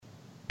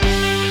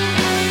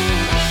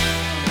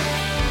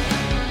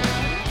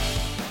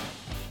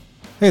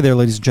Hey there,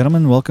 ladies and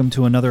gentlemen. Welcome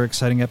to another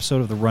exciting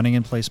episode of the Running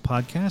in Place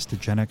podcast, the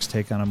Gen X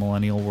take on a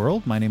millennial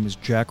world. My name is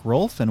Jack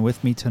Rolfe, and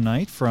with me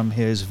tonight from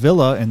his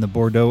villa in the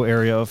Bordeaux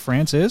area of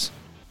France is...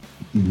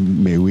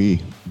 May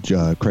we,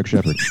 Craig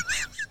Shepard.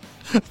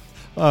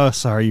 Oh,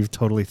 sorry, you've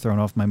totally thrown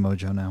off my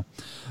mojo now.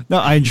 No,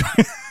 I enjoy...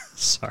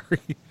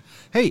 Sorry.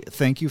 Hey,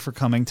 thank you for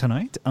coming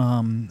tonight.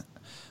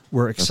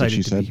 We're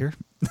excited to be here.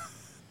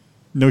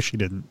 No, she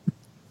didn't.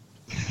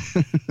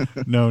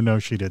 No,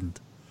 she didn't.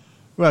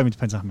 Well, I mean, it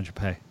depends on how much you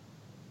pay.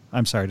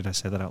 I'm sorry, did I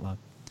say that out loud?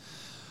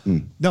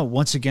 No,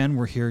 once again,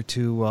 we're here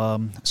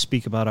to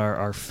speak about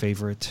our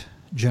favorite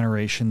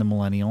generation, the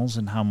millennials,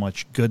 and how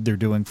much good they're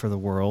doing for the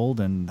world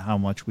and how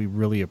much we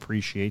really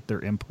appreciate their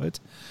input,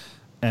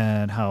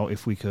 and how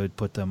if we could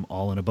put them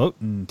all in a boat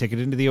and take it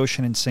into the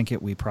ocean and sink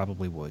it, we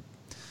probably would.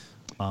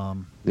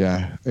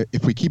 Yeah,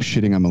 if we keep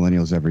shitting on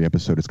millennials every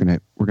episode,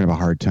 we're gonna have a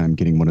hard time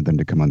getting one of them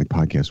to come on the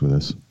podcast with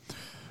us.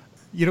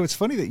 You know, it's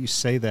funny that you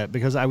say that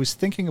because I was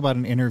thinking about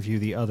an interview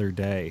the other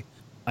day.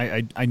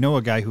 I know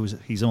a guy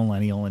he's a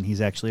millennial, and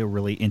he's actually a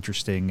really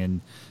interesting and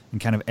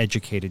kind of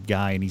educated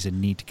guy, and he's a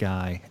neat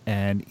guy,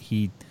 and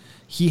he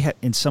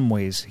in some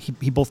ways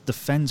he both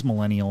defends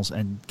millennials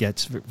and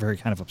gets very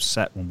kind of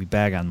upset when we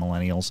bag on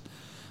millennials,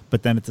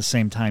 but then at the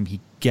same time he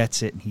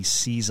gets it and he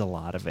sees a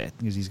lot of it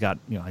because he's got,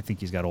 I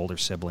think he's got older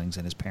siblings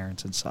and his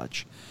parents and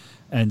such.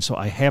 And so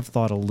I have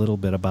thought a little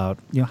bit about,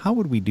 how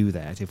would we do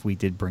that if we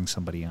did bring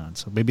somebody on?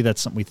 So maybe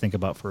that's something we think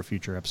about for a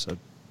future episode.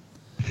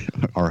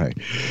 All right.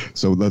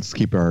 So let's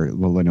keep our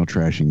millennial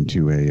trashing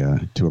to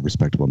a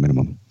respectable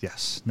minimum.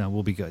 Yes. No,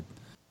 we'll be good.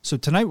 So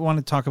tonight we want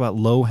to talk about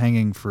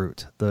low-hanging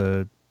fruit.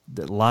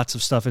 Lots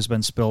of stuff has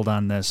been spilled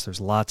on this. There's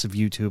lots of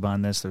YouTube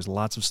on this. There's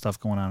lots of stuff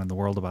going on in the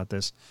world about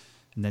this.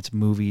 And that's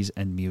movies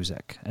and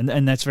music.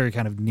 And that's very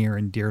kind of near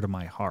and dear to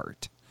my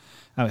heart.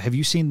 Have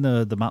you seen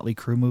the Motley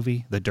Crue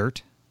movie, The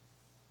Dirt?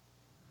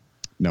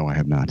 No, I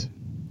have not.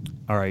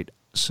 All right.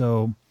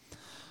 So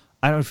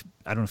I don't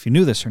know if you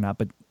knew this or not,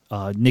 but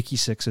Nikki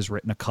Sixx has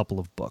written a couple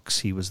of books.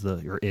 He is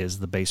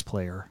the bass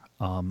player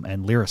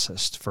and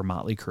lyricist for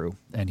Motley Crue,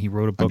 and he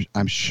wrote a book.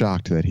 I'm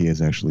shocked that he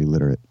is actually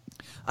literate.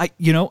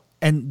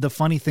 And the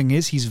funny thing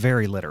is, he's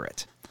very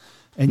literate,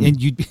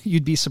 and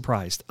you'd be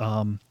surprised.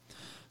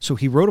 So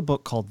he wrote a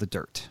book called The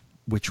Dirt,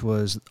 which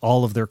was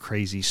all of their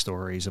crazy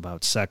stories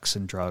about sex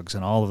and drugs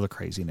and all of the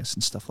craziness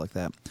and stuff like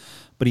that.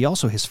 But he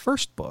also, his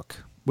first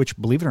book, which,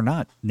 believe it or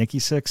not, Nikki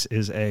Sixx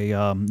is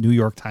a New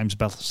York Times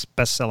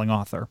best-selling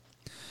author.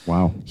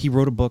 Wow. He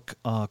wrote a book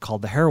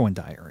called The Heroin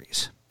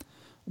Diaries,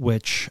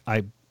 which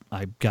I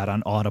got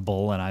on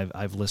Audible, and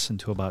I've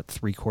listened to about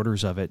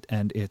 3/4 of it,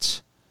 and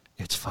it's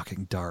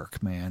fucking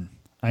dark, man.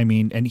 I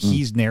mean, and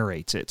he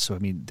narrates it, so I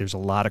mean, there's a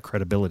lot of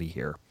credibility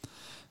here.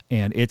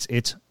 And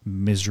it's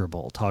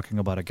miserable, talking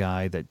about a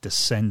guy that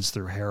descends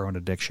through heroin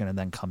addiction and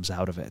then comes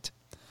out of it.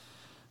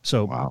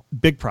 So wow.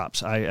 Big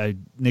props.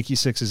 Nikki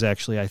Sixx is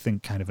actually, I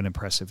think, kind of an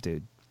impressive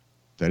dude.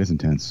 That is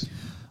intense.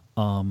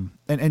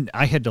 And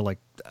I had to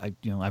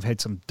I've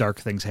had some dark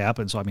things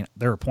happen. So, I mean,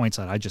 there are points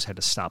that I just had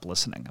to stop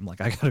listening. I'm like,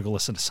 I got to go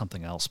listen to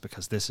something else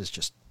because this is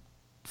just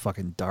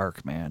fucking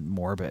dark, man,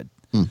 morbid.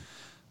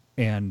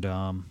 And,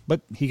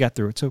 but he got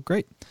through it. So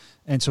great.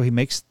 And so he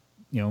makes,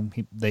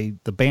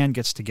 the band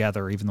gets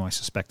together, even though I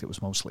suspect it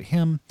was mostly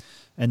him,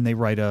 and they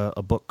write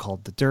a book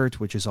called The Dirt,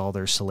 which is all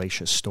their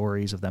salacious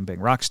stories of them being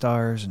rock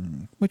stars,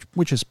 and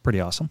which is pretty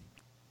awesome.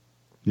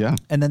 Yeah.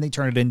 And then they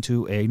turn it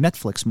into a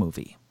Netflix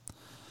movie.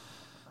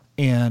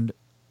 And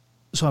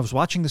so I was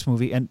watching this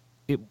movie, and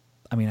it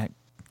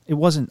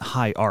wasn't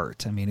high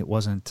art. I mean, it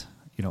wasn't,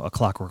 A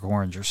Clockwork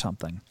Orange or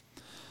something.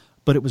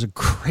 But it was a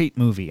great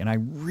movie, and I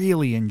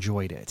really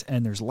enjoyed it.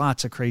 And there's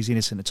lots of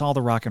craziness, and it's all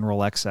the rock and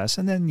roll excess.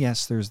 And then,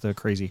 yes, there's the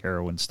crazy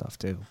heroin stuff,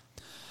 too.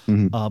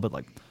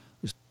 But,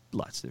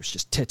 there's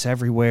just tits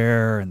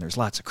everywhere, and there's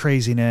lots of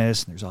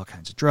craziness, and there's all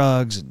kinds of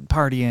drugs and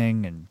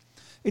partying. And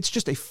it's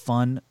just a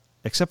fun,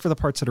 except for the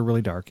parts that are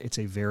really dark, it's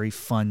a very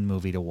fun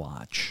movie to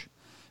watch.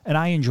 And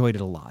I enjoyed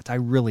it a lot. I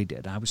really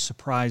did. I was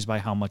surprised by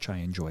how much I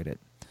enjoyed it.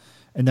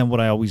 And then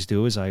what I always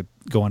do is I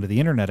go onto the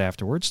internet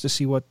afterwards to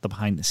see what the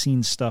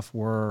behind-the-scenes stuff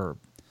were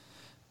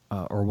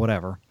or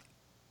whatever.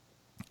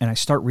 And I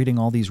start reading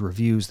all these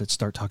reviews that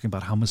start talking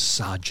about how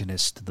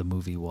misogynist the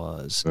movie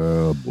was.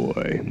 Oh,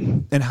 boy.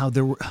 And how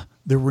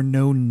there were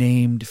no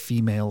named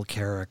female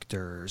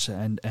characters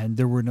and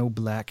there were no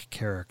black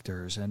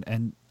characters.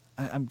 And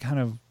I'm kind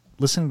of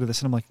listening to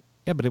this, and I'm like,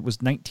 yeah, but it was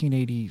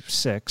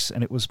 1986,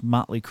 and it was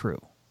Motley Crue.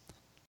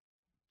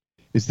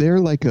 Is there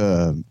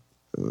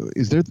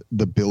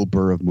the Bill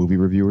Burr of movie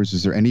reviewers?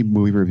 Is there any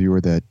movie reviewer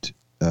that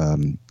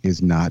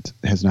has not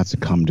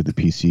succumbed to the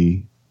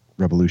PC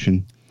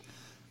revolution?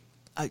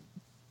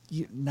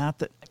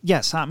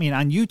 Yes. I mean,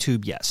 on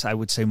YouTube, yes, I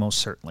would say most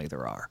certainly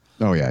there are.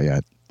 Oh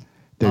yeah.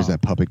 There's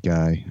that puppet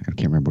guy. I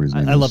can't remember what his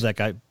name is. I love that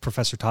guy,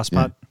 Professor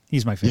Tosspot. Yeah.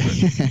 He's my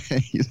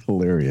favorite. He's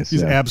hilarious.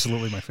 He's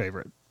absolutely my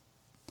favorite.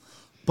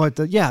 But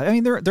I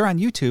mean, they're on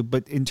YouTube.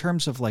 But in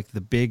terms of like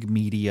the big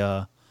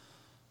media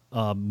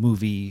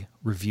movie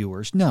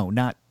reviewers, no,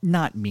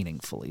 not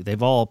meaningfully.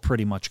 They've all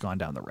pretty much gone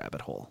down the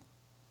rabbit hole.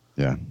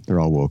 Yeah, they're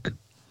all woke.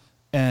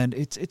 And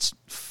it's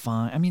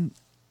fine. I mean,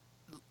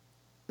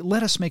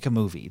 let us make a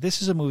movie.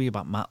 This is a movie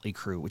about Motley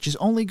Crue, which is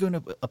only going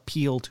to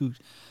appeal to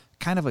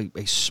kind of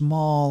a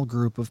small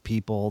group of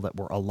people that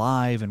were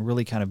alive and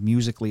really kind of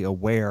musically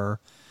aware,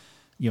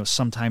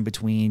 sometime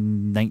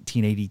between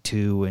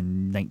 1982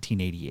 and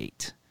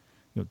 1988.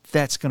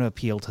 That's going to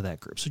appeal to that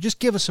group. So just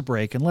give us a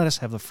break and let us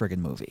have the friggin'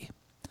 movie.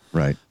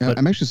 Right. But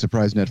I'm actually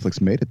surprised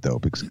Netflix made it, though,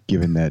 because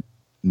given that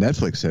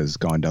Netflix has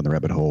gone down the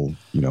rabbit hole,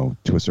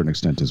 to a certain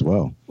extent as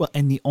well. Well,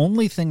 and the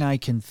only thing I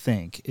can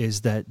think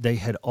is that they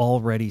had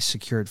already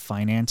secured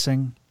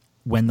financing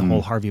when the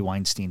whole Harvey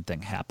Weinstein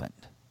thing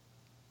happened.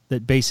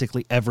 That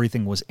basically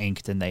everything was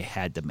inked and they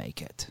had to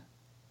make it.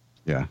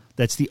 Yeah.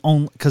 That's the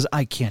only, because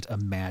I can't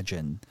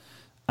imagine.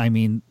 I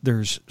mean,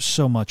 there's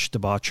so much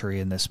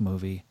debauchery in this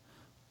movie.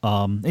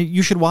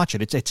 You should watch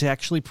it. It's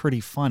actually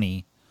pretty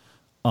funny.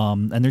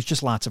 And there's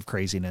just lots of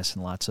craziness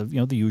and lots of,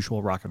 the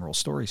usual rock and roll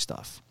story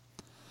stuff.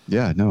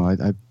 Yeah, no,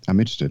 I'm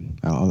interested.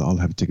 I'll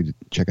have to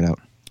check it out.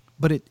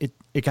 But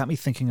it got me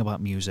thinking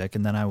about music,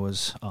 and then I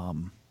was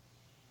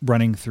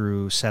running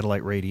through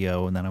satellite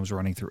radio, and then I was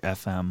running through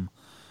FM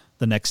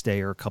the next day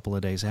or a couple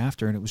of days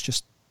after, and it was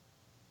just,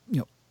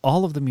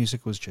 all of the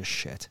music was just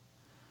shit.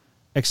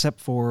 Except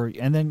for,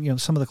 and then,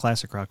 some of the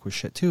classic rock was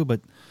shit too, but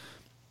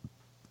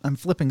I'm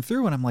flipping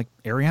through and I'm like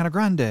Ariana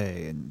Grande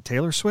and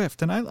Taylor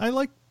Swift, and I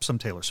like some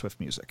Taylor Swift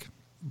music.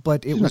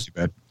 But it She's was not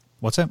too bad.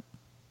 What's that?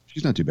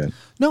 She's not too bad.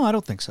 No, I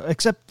don't think so.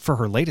 Except for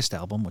her latest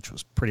album, which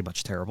was pretty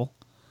much terrible.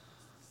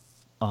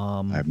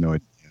 I have no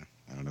idea.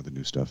 I don't know the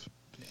new stuff.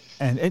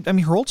 And I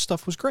mean, her old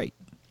stuff was great.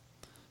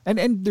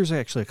 And there's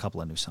actually a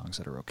couple of new songs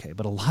that are okay,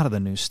 but a lot of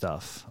the new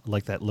stuff,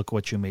 like that "Look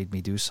What You Made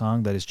Me Do"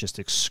 song, that is just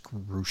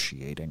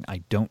excruciating.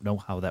 I don't know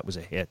how that was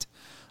a hit,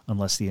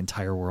 unless the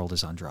entire world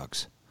is on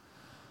drugs.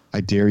 I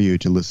dare you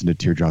to listen to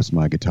 "Teardrops on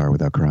My Guitar"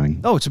 without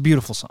crying. Oh, it's a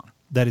beautiful song.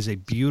 That is a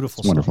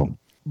beautiful It's wonderful. song.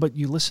 But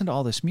you listen to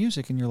all this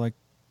music and you're like,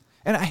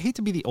 and I hate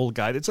to be the old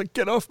guy that's like,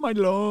 get off my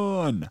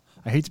lawn.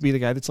 I hate to be the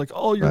guy that's like,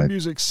 all your Right.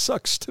 music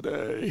sucks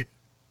today.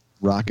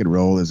 Rock and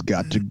roll has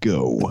got to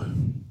go.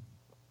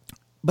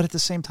 But at the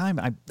same time,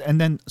 I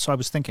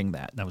was thinking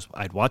that, and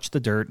I'd watched The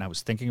Dirt, and I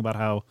was thinking about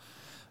how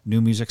new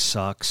music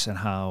sucks, and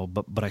how,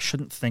 but I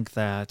shouldn't think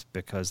that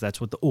because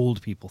that's what the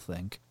old people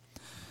think.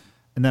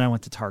 And then I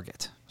went to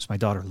Target. So my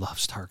daughter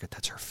loves Target.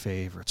 That's her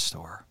favorite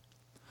store.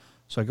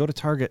 So I go to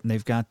Target, and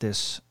they've got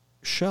this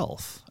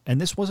shelf,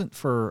 and this wasn't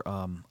for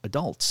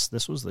adults.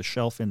 This was the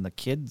shelf in the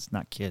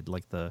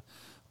like the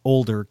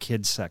older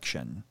kids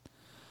section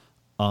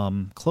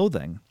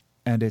clothing,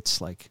 and it's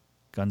like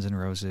Guns N'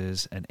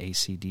 Roses and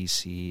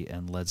AC/DC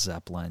and Led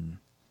Zeppelin.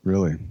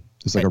 Really?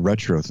 It's like a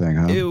retro thing,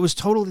 huh? It was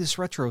totally this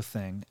retro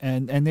thing.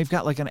 And they've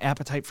got like an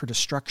Appetite for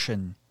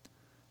Destruction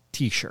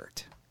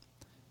t-shirt.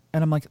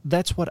 And I'm like,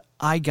 that's what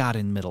I got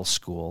in middle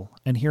school.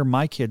 And here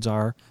my kids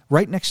are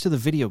right next to the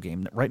video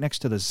game, right next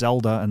to the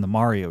Zelda and the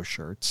Mario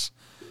shirts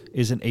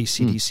is an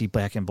AC/DC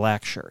Back in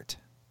Black shirt.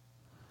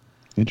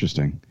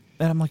 Interesting.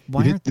 And I'm like,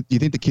 why aren't Do you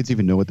think the kids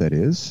even know what that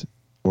is?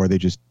 Or are they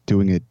just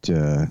doing it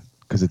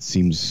because it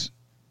seems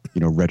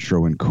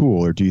retro and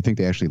cool, or do you think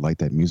they actually like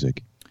that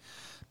music?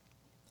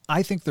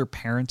 I think their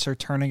parents are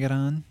turning it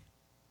on,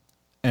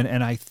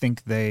 and I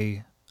think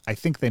they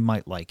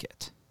might like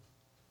it.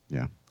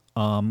 Yeah.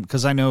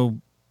 Because I know,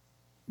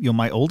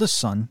 my oldest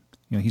son,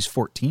 he's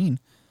 14,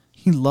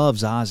 he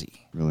loves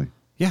Ozzy. Really?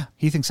 Yeah,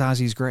 he thinks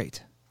Ozzy's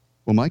great.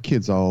 Well, my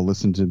kids all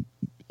listen to,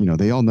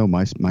 they all know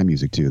my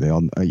music too. They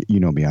all,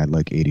 me, I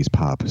like 80s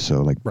pop,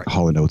 so like Right.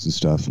 Hall & Oates and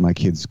stuff. My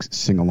kids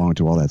sing along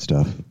to all that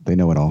stuff. They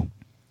know it all.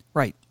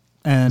 Right.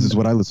 And This is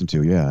what I listen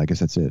to. Yeah, I guess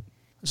that's it.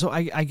 so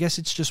I guess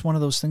it's just one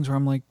of those things where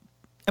I'm like,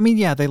 I mean,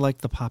 yeah, they like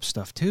the pop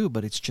stuff too,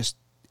 but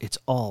it's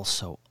all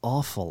so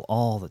awful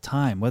all the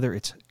time, whether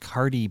it's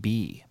Cardi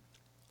B.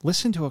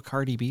 Listen to a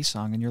Cardi B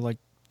song and you're like,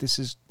 this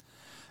is,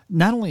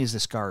 not only is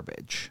this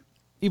garbage,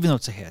 even though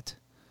it's a hit,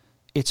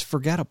 it's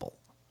forgettable.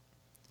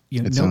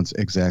 It sounds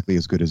exactly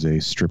as good as a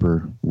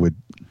stripper would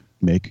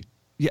make.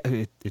 Yeah,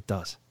 it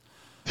does.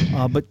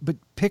 But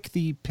pick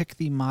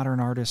the modern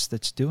artist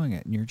that's doing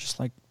it, and you're just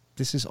like,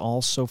 this is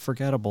all so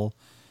forgettable.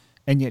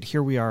 And yet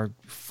here we are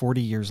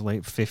 40 years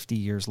late, 50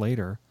 years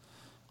later,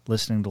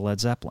 listening to Led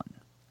Zeppelin.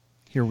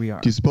 Here we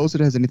are. Do you suppose it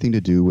has anything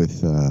to do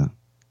with the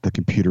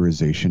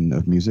computerization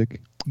of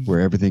music, where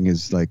everything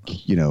is like,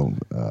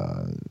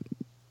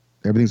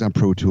 everything's on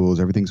Pro Tools,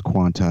 everything's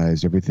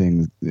quantized,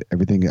 everything.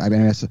 I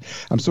mean,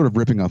 I'm sort of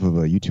ripping off of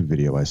a YouTube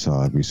video I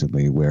saw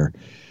recently where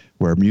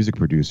a music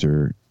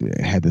producer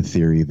had the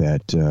theory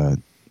that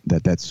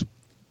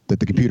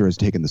the computer has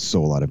taken the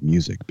soul out of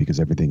music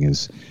because everything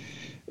is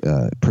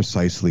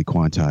precisely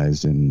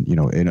quantized, and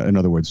in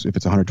other words, if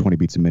it's 120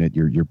 beats a minute,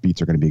 your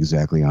beats are going to be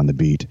exactly on the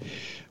beat,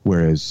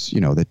 whereas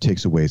that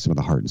takes away some of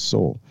the heart and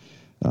soul.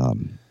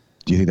 Do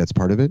you think that's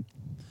part of it?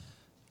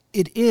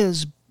 It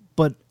is,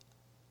 but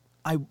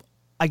I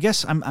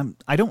guess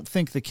I don't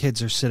think the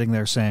kids are sitting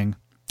there saying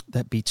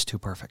that beat's too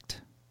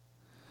perfect.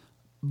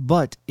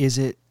 But is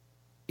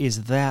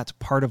that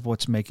part of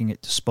what's making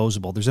it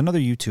disposable? There's another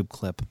YouTube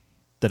clip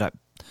that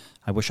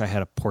I wish I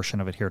had a portion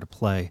of it here to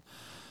play,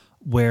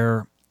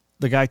 where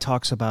the guy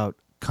talks about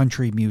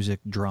country music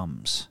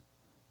drums.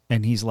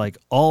 And he's like,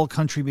 all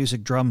country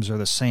music drums are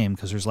the same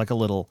because there's like a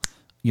little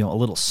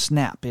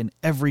snap in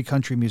every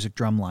country music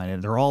drum line.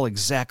 And they're all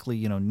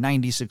exactly,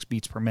 96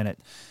 beats per minute.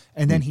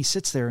 And then he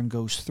sits there and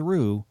goes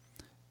through,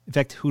 in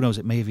fact, who knows,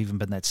 it may have even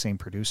been that same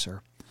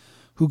producer,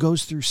 who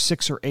goes through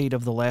 6 or 8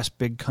 of the last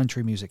big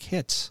country music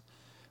hits.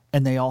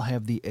 And they all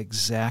have the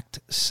exact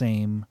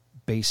same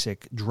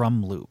basic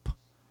drum loop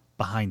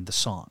behind the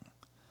song.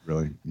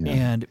 Really? Yeah.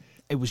 And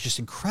it was just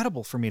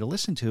incredible for me to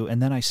listen to.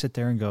 And then I sit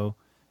there and go,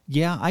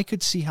 yeah, I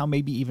could see how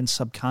maybe even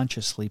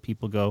subconsciously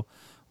people go,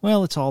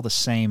 well, it's all the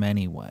same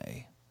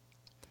anyway.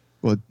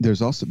 Well,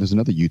 there's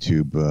another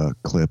YouTube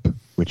clip,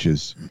 which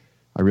is,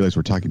 I realize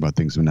we're talking about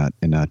things and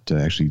not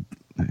actually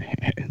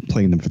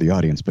playing them for the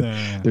audience, but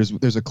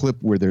there's a clip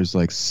where there's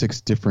like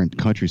 6 different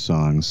country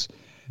songs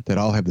that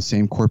all have the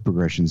same chord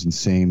progressions and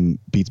same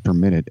beats per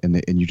minute,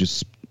 and you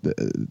just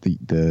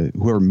the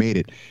whoever made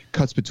it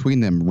cuts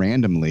between them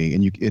randomly,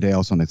 and it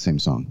all sound like the same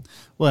song.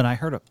 Well, and I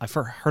heard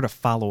a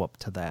follow up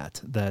to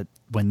that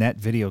when that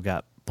video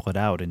got put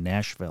out in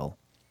Nashville,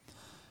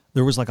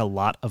 there was like a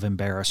lot of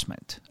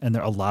embarrassment, and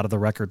a lot of the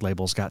record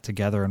labels got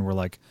together and were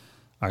like,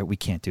 all right, we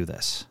can't do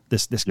this.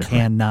 This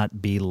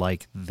cannot be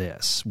like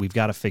this. We've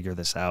got to figure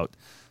this out.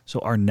 So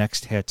our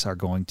next hits are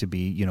going to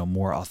be,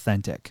 more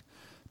authentic.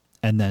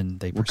 And then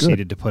they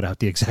proceeded to put out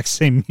the exact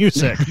same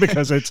music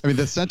because it's... I mean,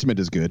 the sentiment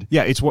is good.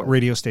 Yeah, it's what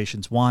radio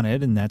stations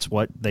wanted, and that's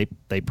what they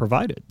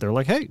provided. They're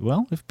like, hey,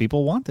 well, if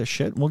people want this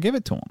shit, we'll give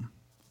it to them.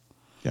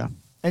 Yeah.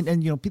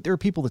 And there are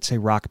people that say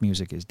rock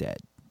music is dead.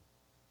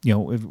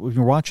 If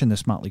you're watching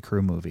this Motley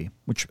Crue movie,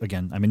 which,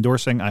 again, I'm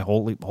endorsing, I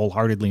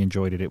wholeheartedly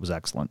enjoyed it. It was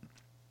excellent.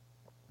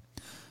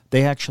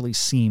 They actually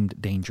seemed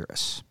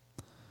dangerous.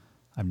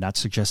 I'm not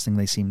suggesting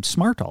they seemed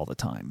smart all the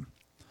time,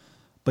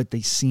 but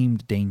they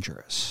seemed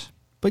dangerous.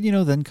 But,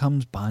 then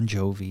comes Bon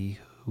Jovi,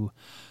 who,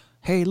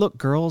 hey, look,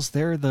 girls,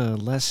 they're the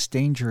less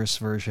dangerous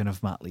version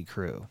of Motley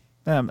Crue.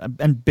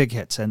 And big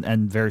hits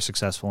and very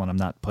successful, and I'm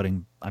not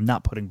putting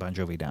Bon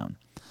Jovi down,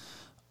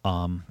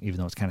 even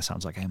though it kind of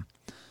sounds like him.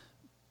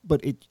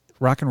 But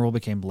rock and roll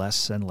became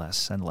less and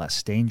less and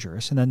less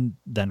dangerous, and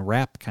then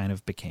rap kind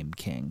of became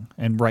king.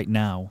 And right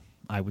now,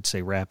 I would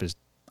say rap is,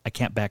 I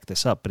can't back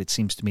this up, but it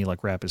seems to me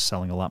like rap is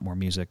selling a lot more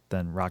music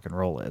than rock and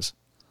roll is.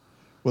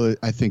 Well,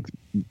 I think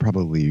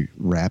probably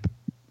rap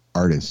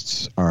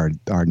artists are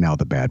now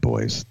the bad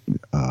boys,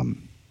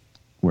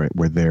 where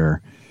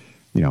they're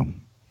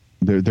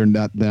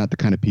not the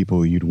kind of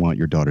people you'd want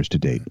your daughters to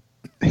date,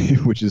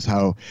 which is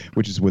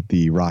what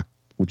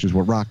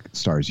rock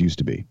stars used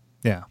to be.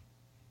 Yeah.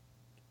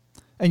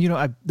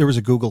 And there was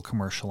a Google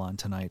commercial on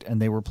tonight,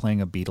 and they were playing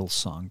a Beatles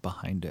song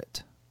behind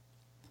it,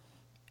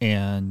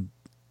 and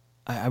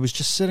I was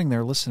just sitting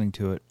there listening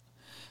to it,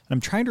 and I'm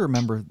trying to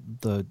remember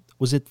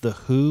was it The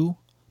Who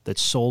that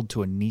sold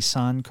to a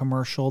Nissan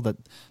commercial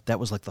that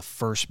was like the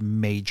first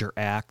major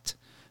act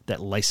that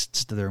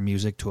licensed their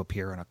music to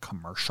appear in a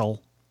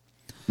commercial.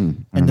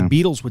 And the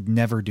Beatles would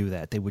never do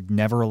that. They would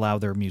never allow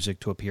their music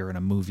to appear in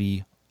a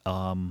movie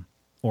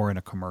or in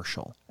a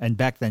commercial. And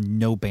back then,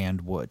 no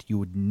band would. You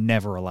would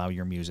never allow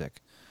your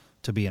music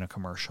to be in a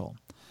commercial.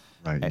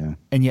 Right, yeah.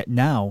 And yet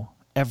now,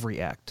 every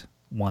act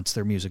wants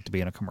their music to be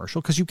in a commercial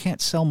because you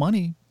can't sell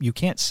money. You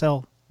can't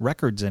sell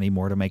records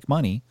anymore to make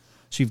money.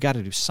 So you've got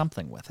to do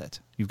something with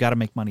it. You've got to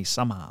make money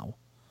somehow.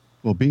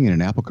 Well, being in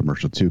an Apple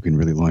commercial, too, can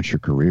really launch your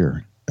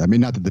career. I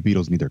mean, not that the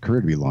Beatles need their career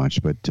to be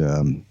launched, but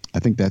I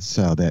think that's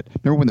how that...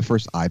 Remember when the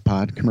first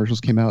iPod commercials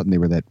came out and they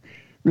were that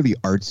really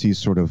artsy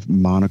sort of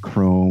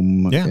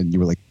monochrome, and you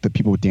were like, the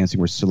people dancing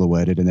were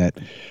silhouetted, and that...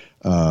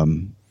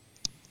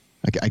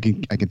 I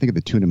can think of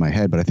the tune in my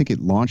head, but I think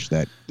it launched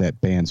that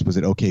band's... Was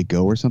it OK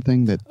Go or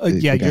something? That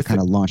got kind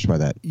of launched by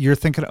that. You're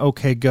thinking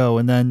OK Go,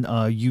 and then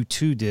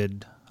U2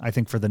 did... I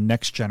think for the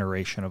next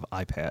generation of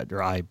iPad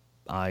or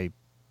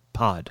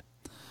iPod.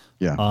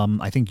 Yeah.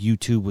 I think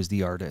U2 was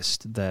the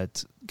artist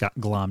that got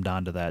glommed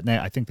onto that. And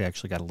I think they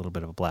actually got a little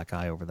bit of a black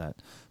eye over that.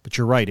 But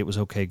you're right, it was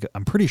OK Go.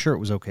 I'm pretty sure it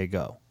was OK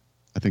Go.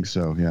 I think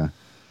so, yeah.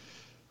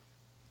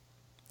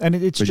 And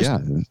it's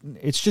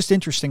just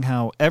interesting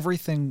how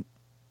everything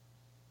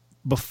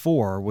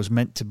before was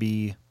meant to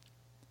be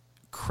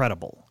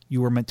credible.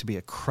 You were meant to be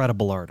a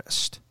credible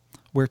artist.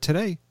 Where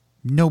today,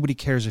 nobody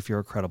cares if you're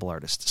a credible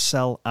artist.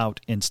 Sell out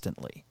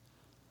instantly.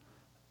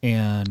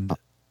 And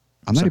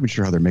I'm not even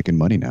sure how they're making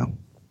money now.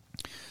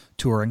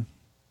 Touring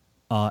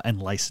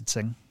and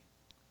licensing.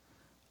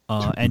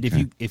 And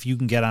if you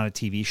can get on a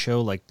TV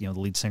show like the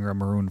lead singer of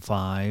Maroon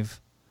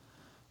 5,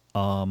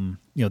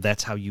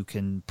 that's how you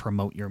can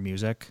promote your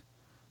music.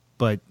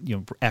 But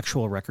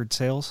actual record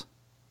sales,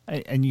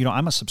 and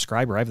I'm a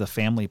subscriber. I have the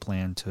family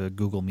plan to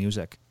Google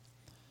Music.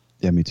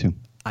 Yeah, me too.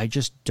 I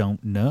just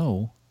don't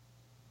know.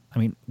 I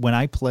mean, when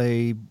I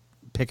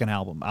pick an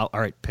album, all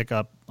right, pick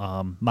up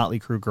Motley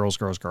Crue, Girls,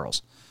 Girls,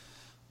 Girls.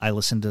 I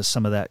listened to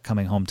some of that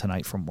coming home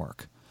tonight from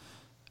work.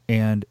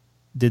 And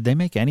did they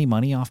make any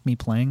money off me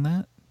playing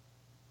that?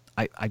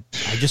 I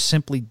just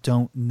simply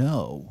don't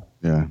know.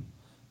 Yeah.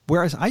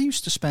 Whereas I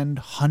used to spend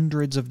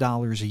hundreds of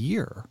dollars a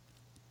year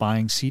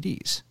buying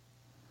CDs.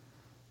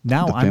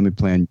 Now The family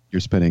plan, you're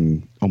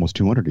spending almost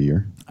 $200 a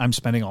year. I'm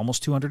spending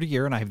almost $200 a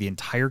year, and I have the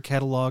entire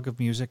catalog of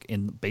music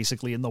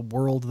basically in the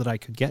world that I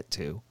could get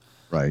to.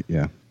 Right,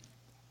 yeah.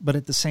 But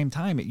at the same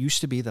time, it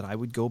used to be that I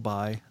would go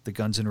buy the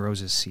Guns N'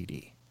 Roses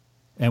CD.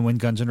 And when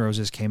Guns N'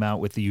 Roses came out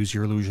with the Use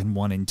Your Illusion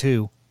 1 and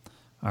 2,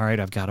 all right,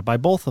 I've got to buy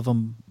both of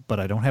them, but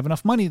I don't have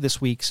enough money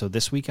this week, so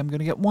this week I'm going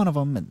to get one of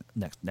them, and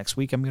next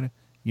week I'm going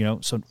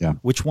to, so yeah.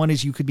 Which one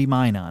is You Could Be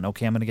Mine on?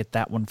 Okay, I'm going to get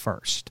that one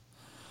first.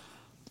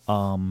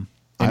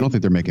 I don't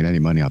think they're making any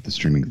money off the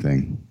streaming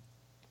thing,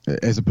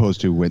 as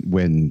opposed to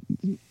when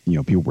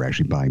people were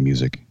actually buying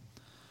music.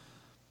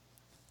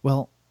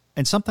 Well,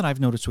 and something I've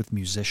noticed with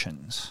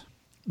musicians,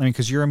 I mean,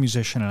 because you're a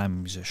musician and I'm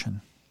a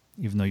musician,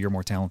 even though you're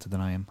more talented than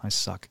I am. I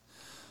suck.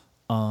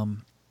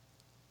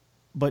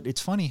 But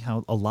it's funny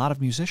how a lot of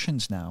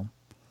musicians now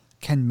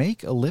can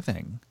make a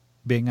living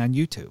being on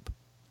YouTube,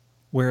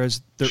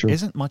 whereas there Sure.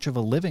 isn't much of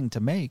a living to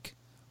make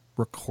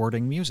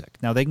recording music.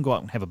 Now, they can go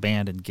out and have a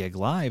band and gig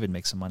live and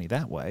make some money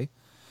that way.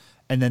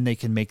 And then they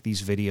can make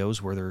these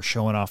videos where they're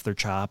showing off their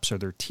chops, or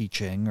they're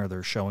teaching, or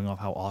they're showing off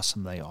how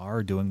awesome they are,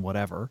 or doing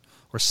whatever,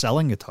 or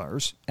selling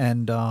guitars.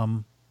 And,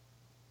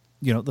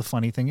 the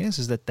funny thing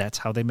is that that's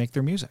how they make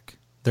their music.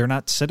 They're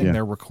not sitting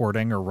there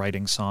recording or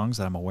writing songs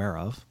that I'm aware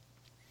of.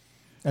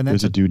 And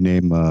There's a dude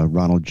named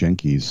Ronald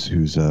Jenkins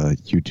who's a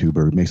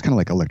YouTuber, makes kind of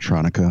like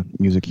electronica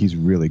music. He's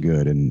really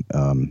good, and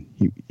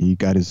he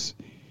got his.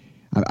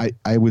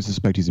 I would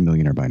suspect he's a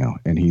millionaire by now,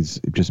 and he's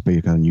just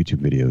based on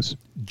YouTube videos.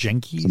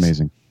 Jenkins? It's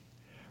amazing.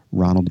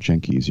 Ronald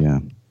Jenkins, yeah.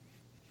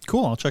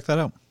 Cool, I'll check that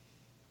out.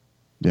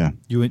 Yeah.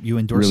 You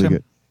endorse really him?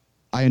 Good.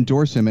 I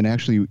endorse him, and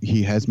actually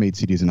he has made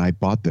CDs, and I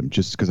bought them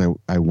just because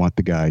I want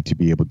the guy to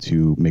be able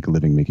to make a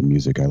living making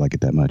music. I like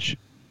it that much.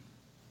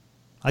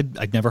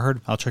 I'd never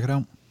heard. I'll check it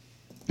out.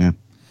 Yeah.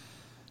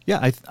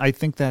 Yeah, I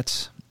think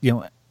that's,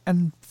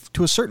 and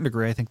to a certain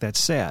degree, I think that's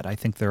sad. I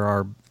think there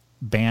are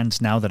bands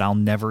now that I'll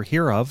never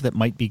hear of that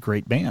might be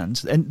great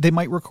bands, and they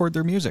might record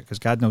their music, because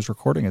God knows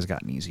recording has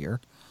gotten easier.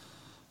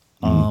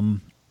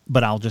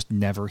 But I'll just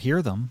never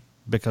hear them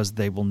because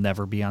they will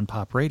never be on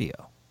pop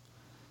radio.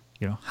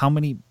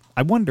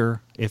 I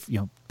wonder if,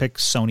 pick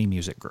Sony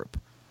Music Group,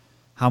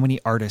 how many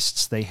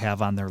artists they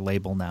have on their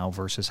label now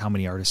versus how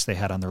many artists they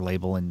had on their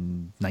label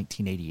in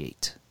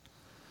 1988.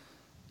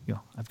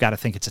 I've got to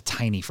think it's a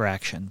tiny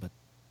fraction, but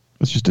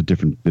it's just a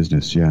different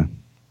business. Yeah.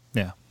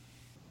 Yeah.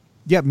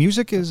 Yeah.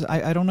 Music is,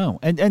 I don't know.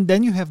 And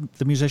then you have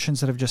the musicians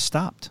that have just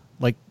stopped,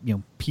 like,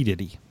 P.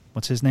 Diddy,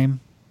 what's his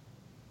name?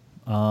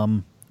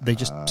 They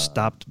just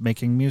stopped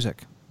making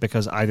music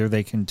because either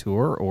they can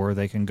tour or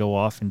they can go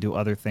off and do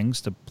other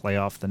things to play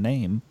off the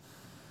name.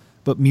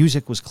 But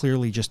music was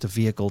clearly just a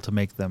vehicle to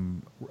make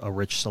them a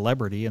rich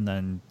celebrity, and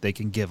then they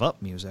can give up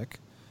music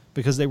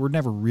because they were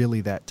never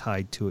really that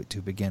tied to it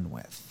to begin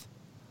with.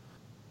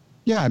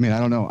 Yeah, I mean, I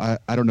don't know.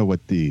 I don't know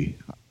what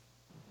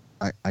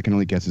I can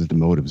only guess is the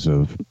motives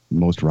of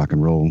most rock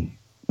and roll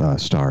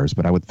stars,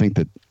 but I would think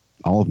that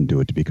all of them do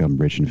it to become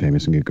rich and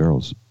famous and get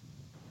girls.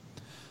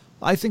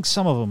 I think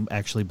some of them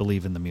actually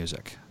believe in the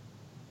music.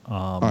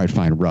 All right,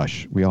 fine.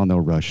 Rush. We all know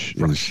Rush.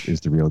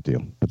 Is the real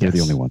deal, but they're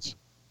the only ones.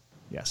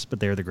 Yes, but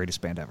they're the greatest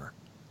band ever.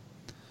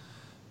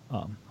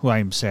 Who I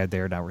am sad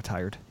they are now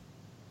retired.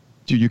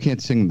 Dude, you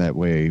can't sing that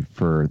way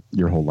for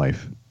your whole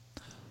life.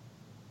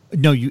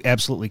 No, you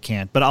absolutely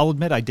can't. But I'll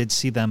admit I did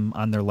see them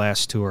on their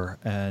last tour,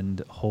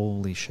 and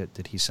holy shit,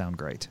 did he sound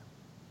great.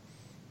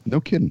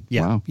 No kidding.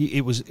 Yeah. Wow.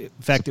 In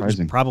fact, Surprising. it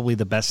was probably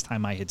the best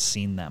time I had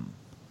seen them.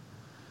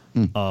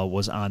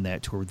 Was on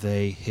that tour.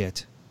 They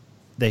hit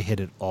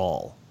it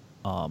all.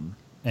 And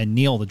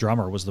Neil, the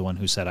drummer, was the one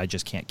who said, I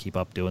just can't keep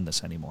up doing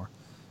this anymore.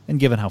 And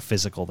given how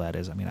physical that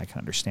is, I mean, I can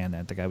understand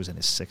that. The guy was in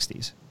his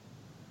 60s.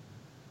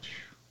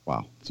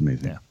 Wow. It's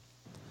amazing. Yeah.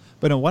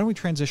 But no, why don't we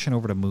transition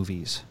over to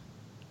movies?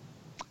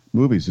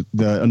 Movies,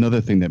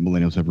 another thing that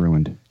millennials have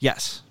ruined.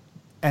 Yes.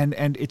 And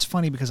it's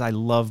funny because I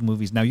love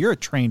movies. Now, you're a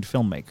trained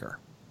filmmaker.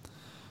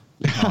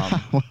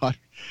 Well, I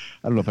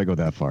don't know if I go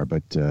that far,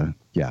 but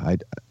yeah,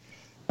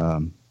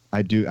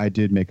 I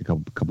did make a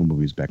couple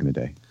movies back in the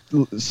day.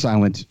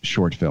 Silent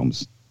short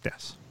films.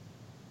 Yes.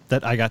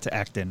 That I got to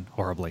act in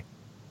horribly.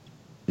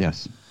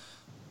 Yes.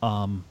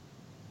 But,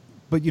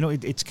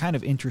 it's kind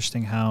of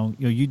interesting how,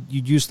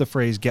 you'd use the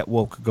phrase get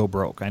woke, go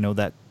broke. I know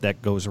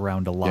that goes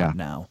around a lot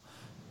now.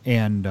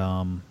 And,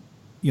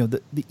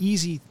 the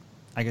easy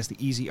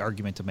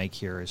argument to make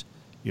here is,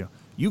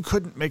 you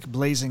couldn't make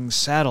Blazing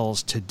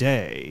Saddles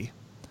today.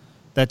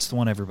 That's the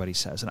one everybody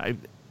says.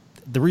 And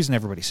the reason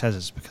everybody says it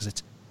is because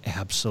it's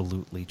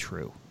absolutely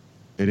true.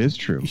 It is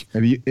true. I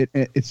mean,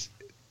 it's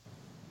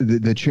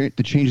the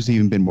change has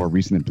even been more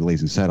recent than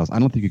Blazing Saddles. I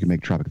don't think you can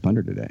make Tropic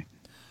Thunder today.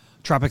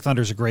 Tropic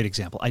Thunder is a great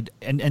example.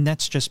 And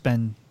that's just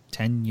been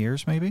 10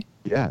 years, maybe?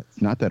 Yeah,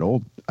 it's not that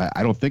old.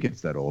 I don't think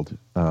it's that old.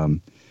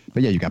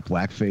 But yeah, you got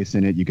blackface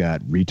in it. You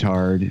got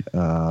retard.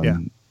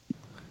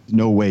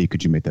 No way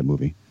could you make that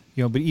movie.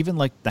 But even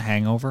like The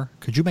Hangover,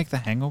 could you make The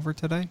Hangover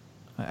today?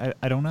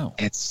 I don't know.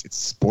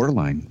 It's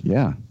borderline.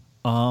 Yeah.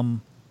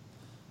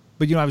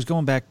 But I was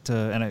going back to,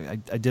 and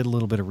I did a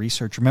little bit of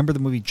research. Remember the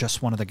movie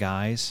Just One of the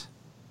Guys?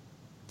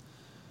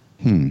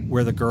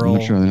 Where the girl, I'm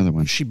not sure on the other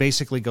one. she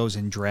basically goes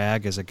in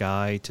drag as a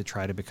guy to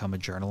try to become a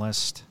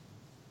journalist.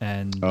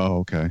 And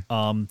okay.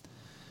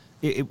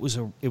 it was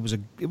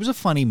a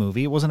funny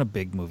movie. It wasn't a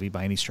big movie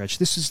by any stretch.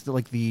 This is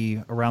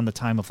around the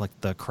time of like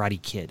the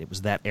Karate Kid. It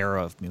was that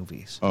era of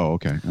movies. Oh,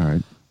 okay. All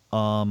right.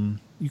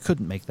 You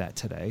couldn't make that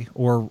today.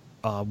 Or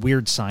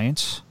Weird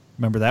Science.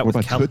 Remember that? What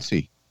with about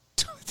Tootsie?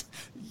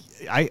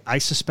 I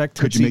suspect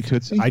Tootsie. Could you make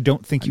Tootsie? I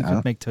don't think you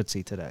could make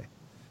Tootsie today.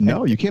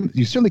 No, you can't.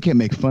 You certainly can't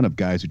make fun of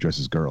guys who dress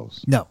as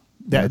girls. No,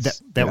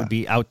 that yeah. would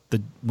be out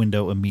the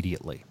window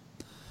immediately.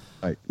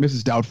 Right.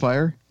 Mrs.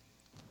 Doubtfire.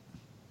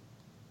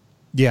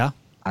 Yeah,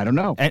 I don't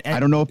know. And I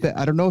don't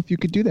know if you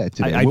could do that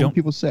today. I What don't. would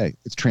people say?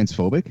 It's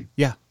transphobic.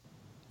 Yeah.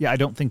 I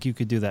don't think you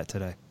could do that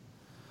today.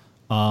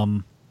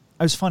 It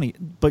was funny,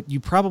 but you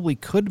probably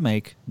could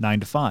make 9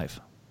 to 5.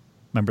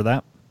 Remember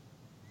that?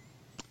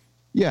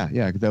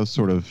 Yeah. That was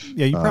sort of.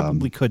 Yeah, you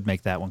probably could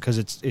make that one because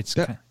it's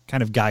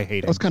kind of guy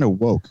hating. It was kind of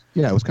woke.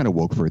 Yeah, it was kind of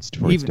woke for its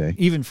day.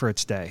 Even for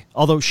its day.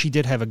 Although she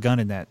did have a gun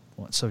in that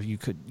one, so you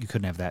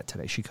couldn't have that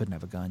today. She couldn't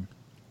have a gun.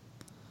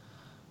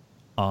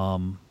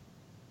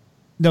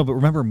 No, but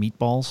remember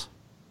Meatballs?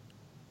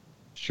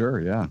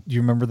 Sure. Yeah. Do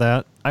you remember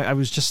that? I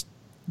was just.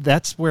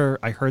 That's where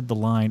I heard the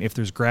line, if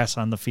there's grass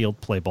on the field,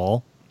 play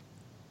ball.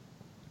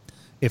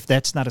 If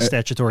that's not a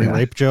statutory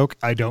rape joke,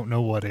 I don't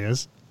know what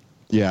is.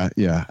 Yeah.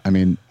 I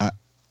mean,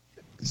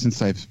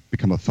 since I've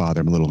become a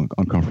father, I'm a little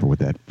uncomfortable with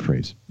that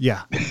phrase.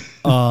 Yeah.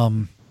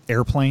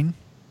 Airplane.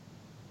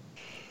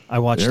 I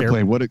watched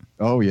Airplane.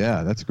 Oh,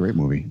 yeah. That's a great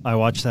movie. I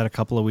watched that a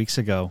couple of weeks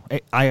ago.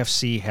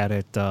 IFC had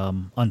it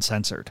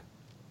uncensored.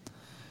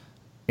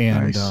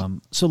 And nice.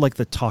 So like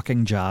the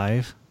talking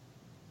jive.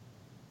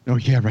 Oh,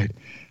 yeah, right.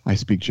 I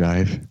speak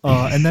jive.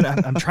 And then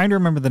I'm trying to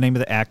remember the name of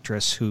the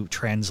actress who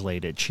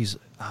translated. She's,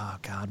 oh,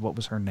 God, what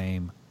was her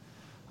name?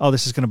 Oh,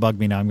 this is going to bug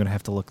me now. I'm going to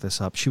have to look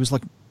this up. She was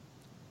like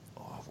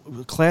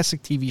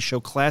classic TV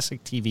show,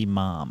 classic TV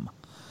mom.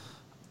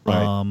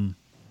 Right.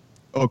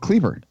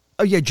 Cleaver.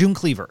 Oh, yeah, June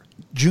Cleaver.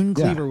 June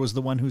Cleaver was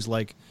the one who's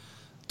like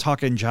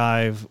talking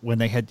jive when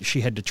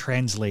she had to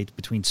translate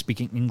between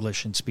speaking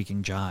English and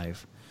speaking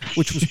jive,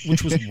 which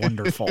was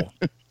wonderful.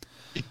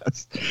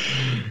 Yes.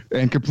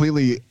 And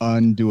completely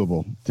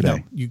undoable today.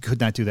 No, you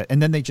could not do that.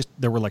 And then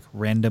there were like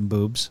random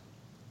boobs.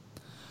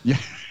 Yeah.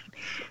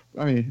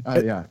 I mean,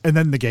 yeah. And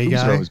then the gay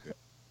Boobs are guy always good.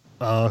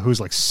 who's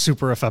like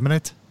super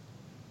effeminate.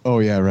 Oh,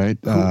 yeah, right.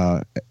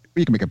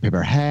 You can make a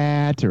paper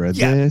hat or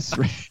this.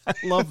 I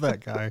love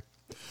that guy.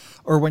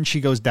 Or when she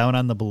goes down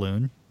on the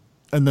balloon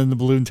and then the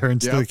balloon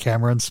turns to the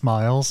camera and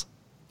smiles.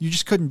 You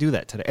just couldn't do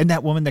that today. And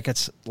that woman that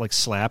gets like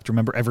slapped,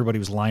 remember everybody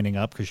was lining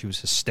up because she was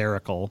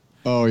hysterical.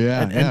 Oh,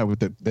 yeah. And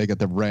they got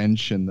the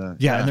wrench and the...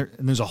 Yeah,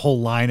 and there's a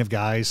whole line of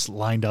guys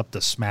lined up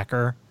to smack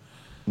her.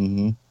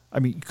 Mm-hmm. I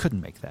mean, you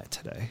couldn't make that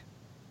today.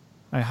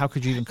 I mean, how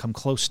could you even come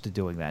close to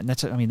doing that? And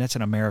that's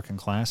an American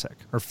classic.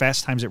 Or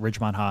Fast Times at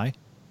Ridgemont High.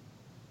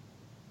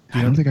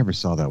 I don't think I ever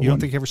saw that one. You don't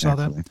think you ever saw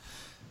that?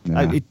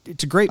 Nah.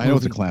 It's a great movie. I know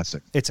it's a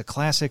classic. It's a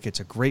classic. It's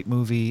a great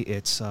movie.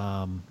 It's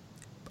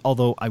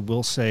although I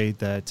will say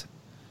that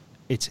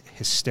it's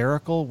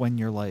hysterical when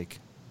you're like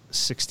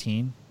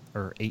 16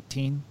 or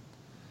 18.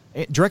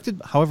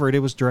 However, it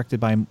was directed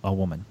by a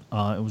woman.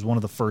 It was one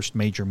of the first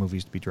major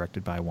movies to be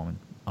directed by a woman.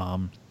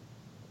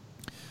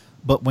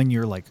 But when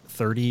you're like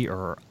 30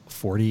 or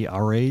 40,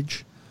 our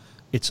age,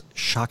 it's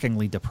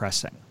shockingly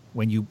depressing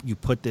when you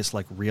put this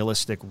like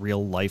realistic,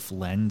 real life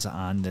lens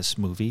on this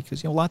movie,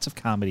 because lots of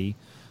comedy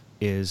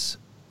is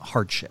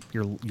hardship.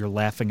 You're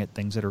laughing at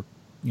things that are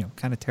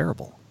kind of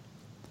terrible,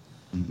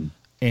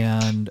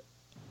 and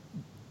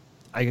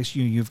I guess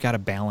you've got to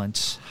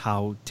balance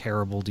how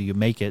terrible do you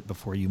make it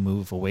before you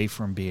move away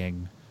from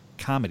being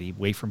comedy,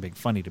 away from being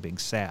funny to being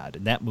sad.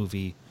 And that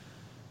movie,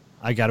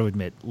 I got to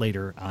admit,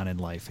 later on in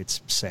life,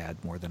 it's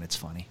sad more than it's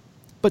funny.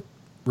 But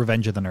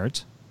Revenge of the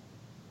Nerds.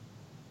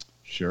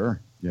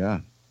 Sure. Yeah.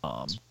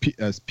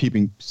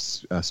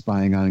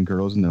 Spying on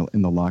girls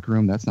in the locker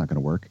room. That's not going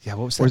to work. Yeah.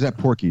 What was that? Or is that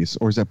Porky's?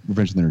 Or is that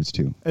Revenge of the Nerds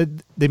too?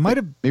 They might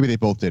have. Maybe they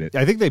both did it.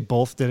 I think they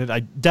both did it. I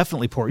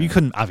definitely You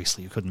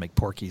couldn't make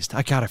Porky's.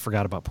 I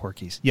forgot about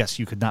Porky's. Yes,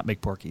 you could not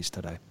make Porky's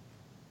today.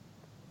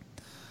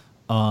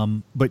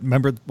 But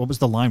remember, what was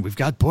the line? We've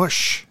got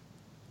Bush.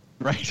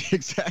 Right.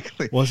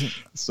 Exactly. Wasn't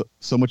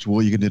so much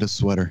wool you could knit a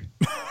sweater.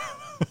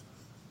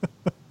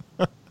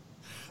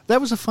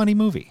 That was a funny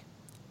movie.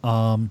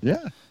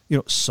 Yeah.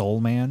 Soul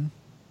Man.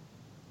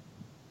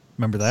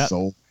 Remember that?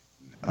 Soul.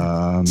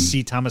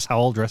 C. Thomas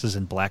Howell dresses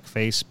in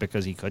blackface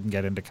because he couldn't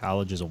get into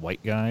college as a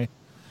white guy.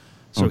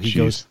 So he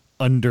goes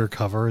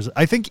undercover.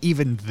 I think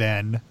even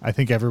then,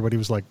 everybody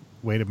was like,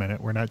 wait a minute,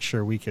 we're not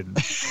sure we can.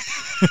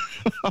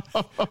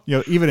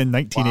 Even in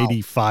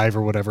 1985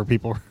 or whatever,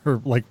 people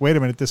were like, wait a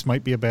minute, this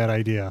might be a bad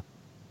idea.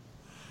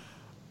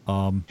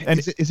 And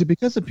is it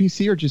because of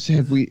PC or just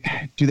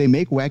do they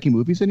make wacky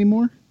movies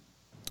anymore?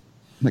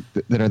 Like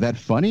that are that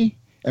funny?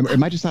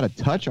 Am I just out of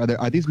touch?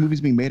 Are these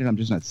movies being made and I'm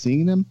just not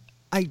seeing them?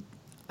 I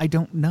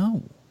don't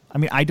know. I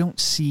mean, I don't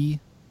see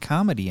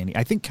comedy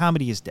I think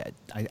comedy is dead.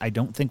 I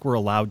don't think we're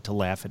allowed to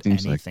laugh at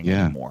anything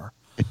anymore.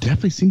 It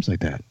definitely seems like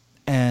that.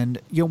 And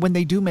when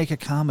they do make a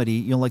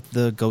comedy, like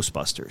the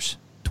Ghostbusters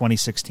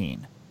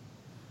 2016.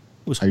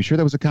 Are you sure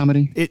that was a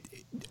comedy?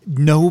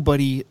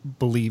 Nobody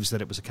believes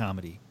that it was a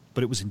comedy,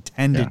 but it was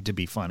intended to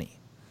be funny.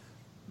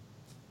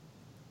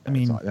 I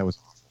mean, that was.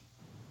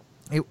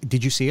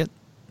 Did you see it?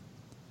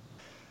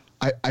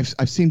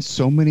 I've seen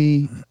so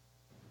many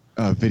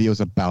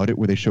videos about it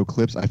where they show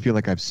clips. I feel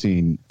like I've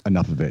seen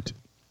enough of it.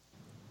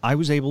 I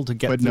was able to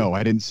get But no,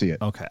 I didn't see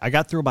it. Okay. I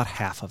got through about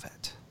half of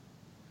it.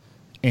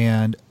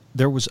 And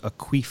there was a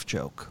queef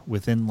joke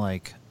within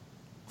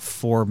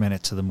 4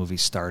 minutes of the movie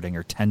starting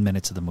or 10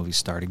 minutes of the movie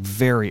starting,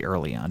 very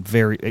early on,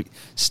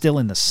 still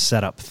in the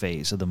setup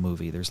phase of the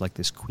movie. There's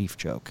this queef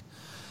joke.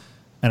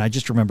 And I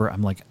just remember,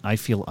 I'm like, I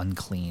feel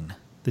unclean.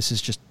 This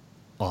is just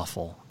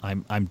awful.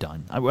 I'm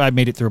done. I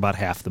made it through about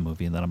half the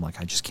movie, and then I'm like,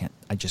 I just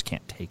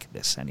can't take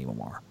this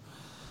anymore.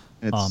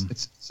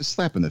 It's a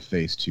slap in the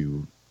face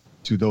to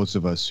those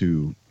of us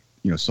who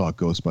saw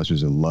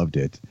Ghostbusters and loved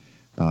it.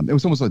 It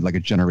was almost like a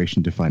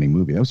generation-defining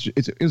movie.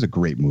 It was a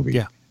great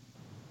movie.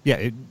 Yeah,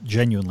 it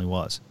genuinely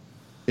was.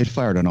 It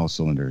fired on all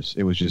cylinders.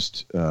 It was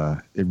just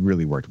it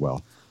really worked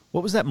well.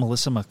 What was that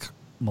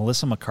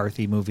Melissa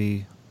McCarthy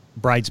movie,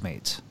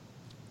 Bridesmaids?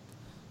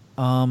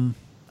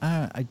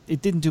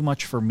 It didn't do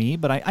much for me,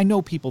 but I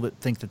know people that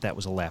think that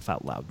was a laugh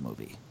out loud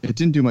movie. It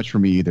didn't do much for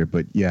me either,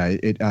 but yeah,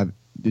 it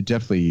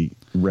definitely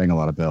rang a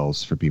lot of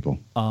bells for people.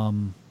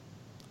 I'm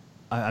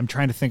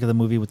trying to think of the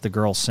movie with the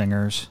girl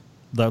singers.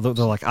 They're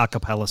like a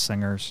cappella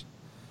singers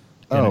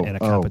in a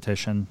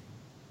competition.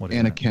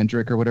 Anna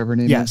Kendrick or whatever her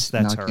name is. Yes,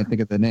 that's her. I can't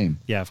think of the name.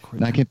 Yeah, of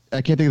course. I can't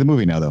think of the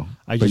movie now though.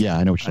 I know what you're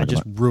talking about. I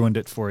just ruined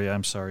it for you.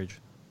 I'm sorry.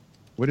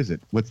 What is it?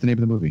 What's the name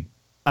of the movie?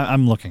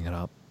 I'm looking it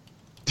up.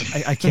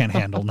 I can't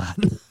handle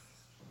none.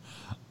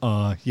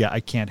 I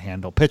can't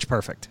handle Pitch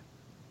Perfect.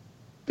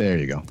 There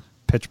you go.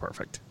 Pitch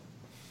Perfect.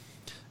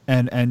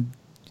 And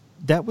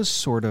that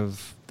was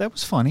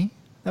funny.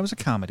 That was a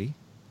comedy.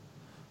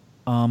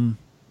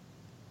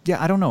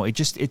 I don't know. It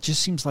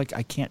just seems like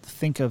I can't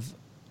think of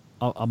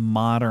a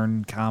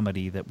modern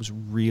comedy that was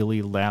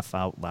really laugh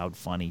out loud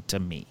funny to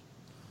me.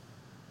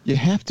 You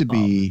have to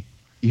be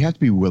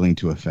willing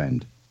to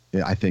offend.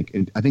 I think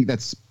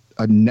that's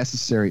a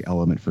necessary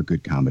element for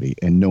good comedy,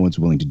 and no one's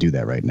willing to do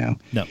that right now.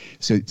 No.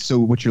 So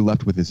what you're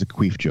left with is a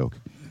queef joke,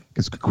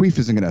 because queef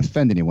isn't going to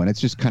offend anyone.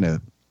 It's just kind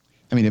of,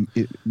 I mean,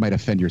 it might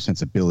offend your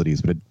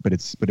sensibilities, but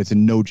it's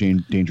in no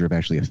danger of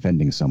actually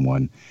offending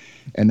someone,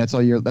 and that's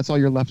all you're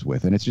left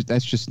with, and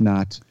that's just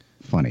not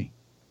funny.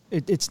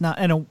 It's not,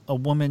 and a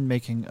woman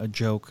making a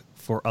joke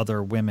for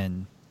other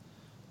women,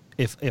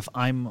 if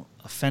I'm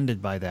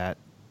offended by that,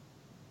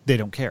 they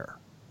don't care.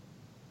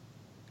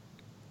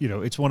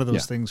 It's one of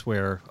those things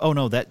where, oh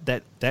no,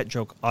 that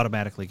joke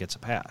automatically gets a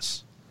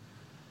pass.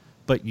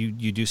 But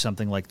you do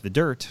something like The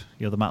Dirt,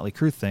 the Motley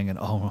Crue thing, and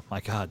oh my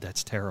God,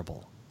 that's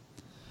terrible.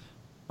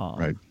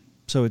 Right.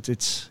 So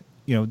it's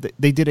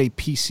they did a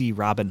PC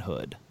Robin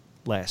Hood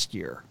last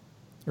year,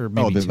 or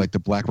maybe like the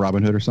Black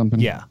Robin Hood or something.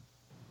 Yeah.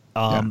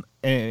 I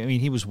mean,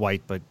 he was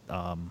white, but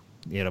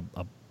he had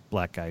a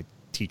black guy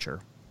teacher,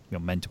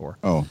 mentor.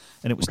 Oh,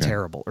 and it was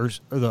terrible. Or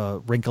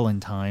the Wrinkle in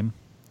Time.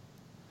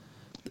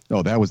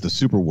 Oh, that was the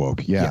super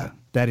woke. Yeah.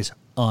 That is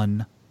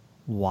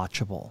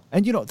unwatchable.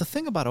 And, the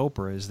thing about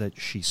Oprah is that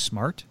she's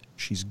smart.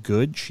 She's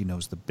good. She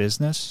knows the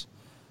business.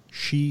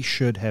 She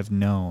should have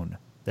known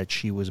that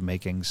she was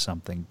making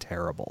something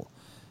terrible.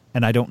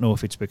 And I don't know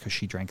if it's because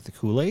she drank the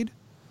Kool-Aid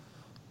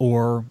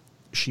or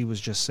she was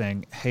just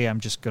saying, hey, I'm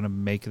just going to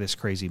make this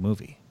crazy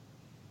movie.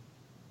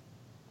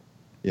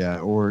 Yeah,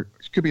 or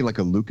it could be like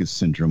a Lucas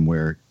syndrome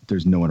where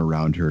there's no one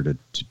around her to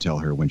tell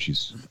her when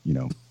she's,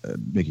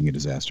 making a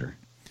disaster.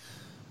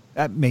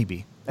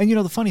 Maybe. And,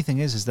 the funny thing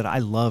is that I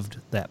loved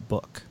that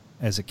book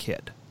as a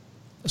kid.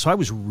 So I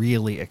was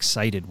really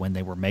excited when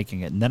they were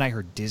making it. And then I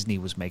heard Disney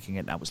was making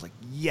it, and I was like,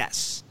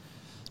 yes.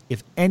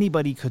 If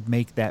anybody could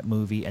make that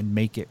movie and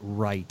make it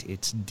right,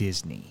 it's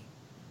Disney.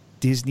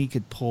 Disney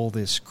could pull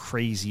this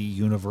crazy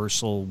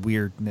universal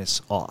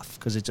weirdness off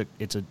because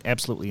it's an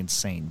absolutely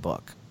insane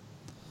book.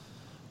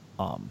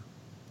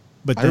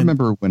 But I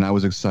remember when I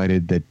was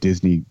excited that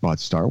Disney bought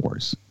Star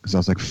Wars, because I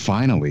was like,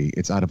 finally,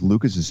 it's out of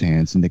Lucas's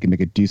hands and they can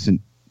make a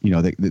decent,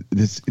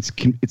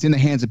 it's in the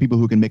hands of people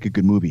who can make a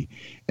good movie.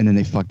 And then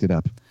they fucked it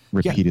up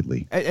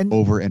repeatedly, and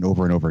over and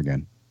over and over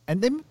again.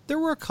 And then there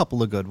were a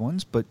couple of good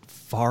ones, but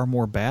far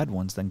more bad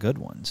ones than good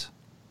ones.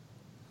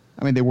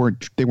 I mean, they weren't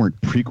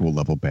prequel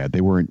level bad.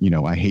 They weren't,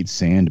 I hate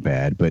sand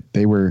bad, but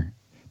they weren't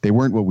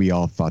what we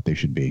all thought they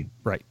should be.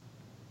 Right.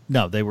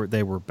 No, they were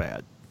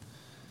bad.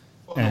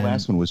 Well, the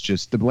last one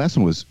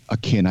was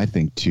akin, I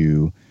think,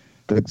 to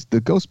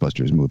the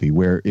Ghostbusters movie,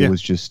 where it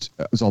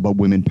was all about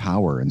women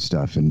power and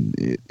stuff, and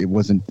it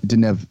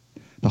didn't have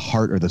the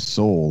heart or the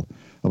soul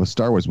of a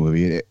Star Wars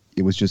movie.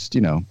 It was just,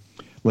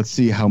 let's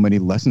see how many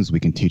lessons we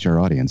can teach our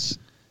audience.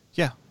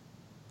 Yeah.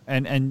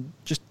 And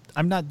just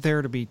I'm not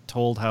there to be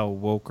told how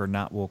woke or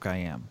not woke I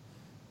am.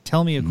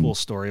 Tell me a cool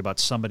story about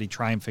somebody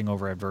triumphing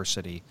over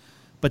adversity,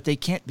 but they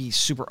can't be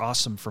super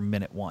awesome from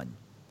minute one.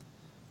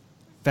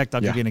 In fact,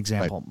 I'll give you an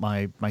example.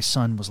 Right. My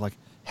son was like,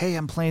 "Hey,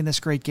 I'm playing this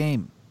great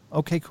game."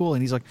 Okay, cool.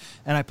 And he's like,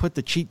 and I put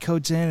the cheat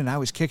codes in and I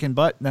was kicking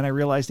butt, and then I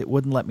realized it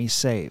wouldn't let me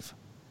save.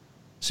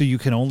 So you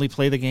can only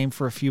play the game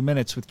for a few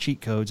minutes with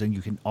cheat codes,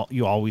 and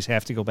you always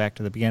have to go back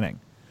to the beginning.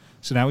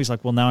 So now he's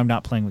like, well, now I'm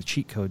not playing with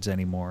cheat codes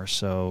anymore,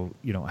 so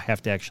I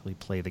have to actually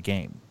play the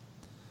game.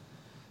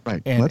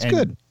 Right. And, well, that's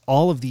good.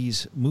 All of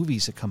these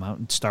movies that come out,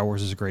 and Star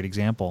Wars is a great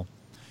example,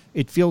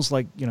 it feels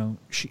like,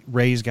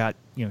 Rey's got,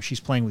 she's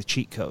playing with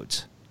cheat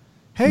codes.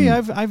 Hey,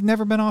 I've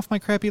never been off my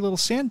crappy little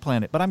sand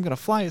planet, but I'm going to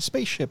fly a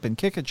spaceship and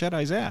kick a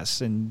Jedi's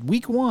ass in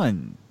week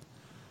 1.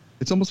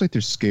 It's almost like they're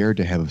scared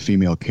to have a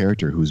female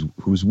character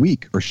who's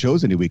weak or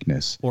shows any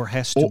weakness. Or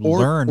has to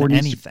learn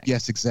anything.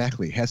 Yes,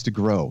 exactly. Has to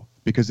grow.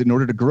 Because in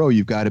order to grow,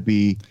 you've got to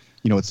be,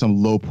 at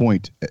some low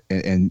point.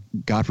 And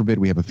God forbid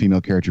we have a female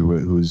character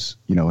who's,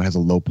 has a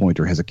low point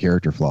or has a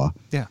character flaw.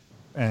 Yeah.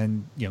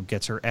 And,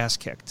 gets her ass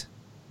kicked,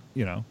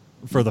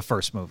 for the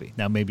first movie.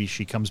 Now, maybe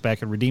she comes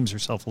back and redeems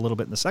herself a little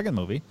bit in the second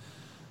movie,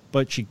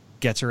 but she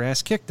gets her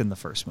ass kicked in the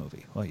first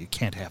movie. Well, you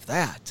can't have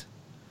that.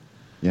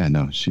 Yeah,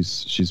 no,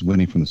 she's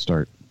winning from the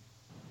start.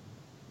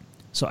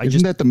 So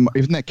isn't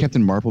that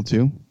Captain Marvel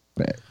too?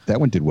 That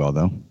one did well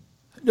though.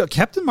 No,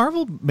 Captain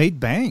Marvel made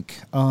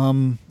bank,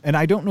 and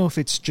I don't know if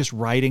it's just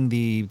riding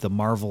the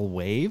Marvel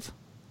wave,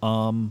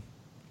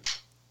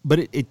 but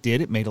it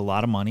did. It made a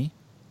lot of money.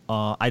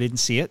 I didn't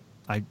see it.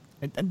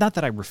 Not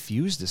that I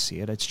refuse to see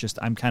it. It's just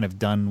I'm kind of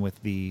done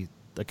with the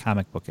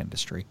comic book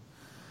industry,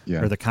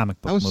 or the comic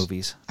book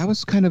movies. I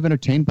was kind of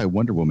entertained by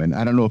Wonder Woman.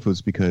 I don't know if it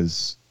was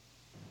because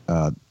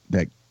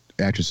that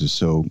actress is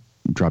so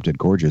drop dead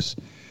gorgeous.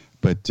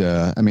 But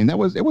I mean, it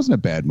wasn't a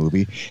bad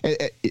movie.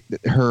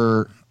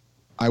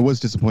 I was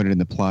disappointed in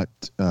the plot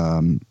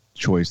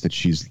choice that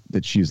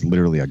she's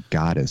literally a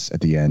goddess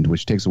at the end,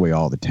 which takes away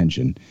all the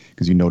tension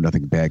because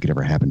nothing bad could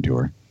ever happen to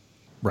her.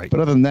 Right.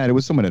 But other than that, it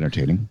was somewhat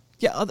entertaining.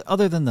 Yeah.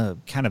 Other than the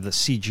kind of the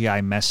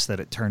CGI mess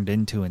that it turned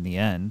into in the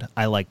end,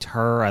 I liked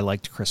her. I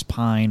liked Chris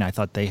Pine. I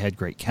thought they had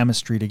great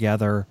chemistry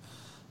together.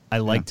 I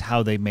liked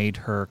how they made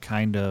her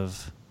kind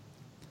of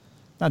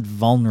not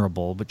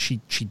vulnerable, but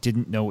she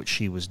didn't know what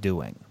she was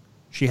doing.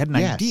 She had an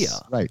idea.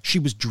 Right. She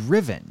was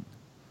driven.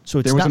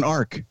 So there was an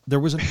arc. There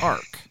was an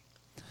arc.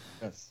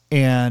 Yes.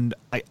 And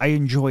I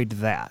enjoyed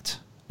that.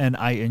 And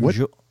I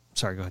enjoy.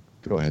 Sorry, go ahead.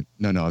 Go ahead.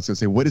 No, I was going to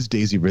say, what is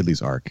Daisy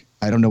Ridley's arc?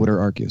 I don't know what her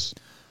arc is.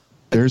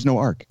 There's no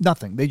arc.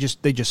 Nothing. They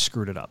just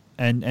screwed it up.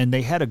 And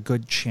they had a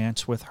good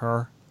chance with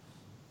her,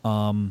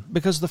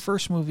 because the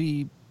first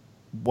movie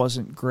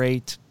wasn't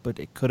great, but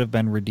it could have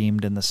been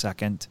redeemed in the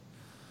second.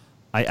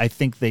 I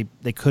think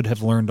they could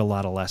have learned a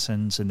lot of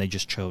lessons, and they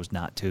just chose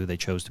not to. They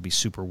chose to be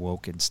super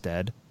woke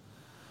instead.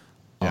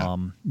 Yeah.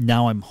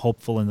 Now I'm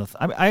hopeful in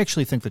I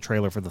actually think the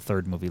trailer for the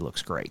third movie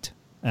looks great,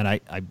 and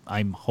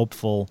I'm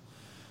hopeful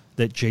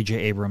that J.J.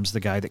 Abrams,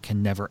 the guy that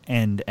can never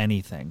end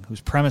anything,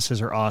 whose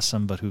premises are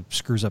awesome but who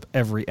screws up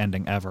every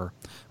ending ever,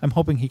 I'm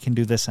hoping he can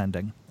do this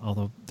ending.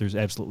 Although there's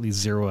absolutely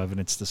zero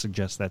evidence to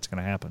suggest that's going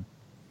to happen.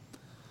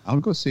 I'll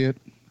go see it.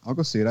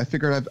 I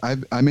figured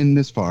I'm in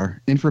this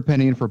far, in for a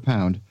penny, in for a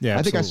pound. Yeah,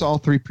 I think I saw all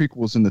 3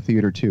 prequels in the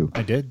theater too.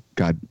 I did.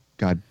 God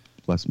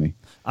bless me.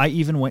 I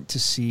even went to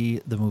see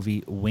the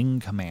movie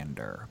Wing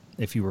Commander,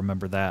 if you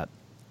remember that.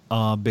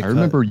 I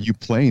remember you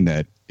playing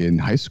that in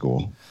high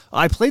school.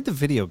 I played the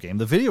video game.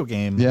 The video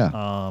game,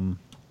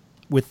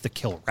 with the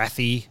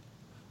Kilrathi.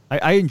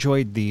 I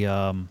enjoyed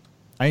the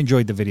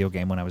video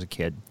game when I was a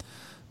kid,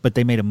 but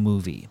they made a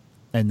movie,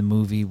 and the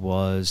movie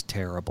was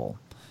terrible.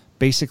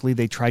 Basically,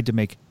 they tried to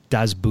make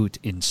Das Boot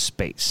in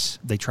space.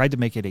 They tried to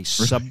make it a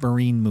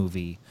submarine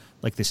movie,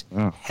 like this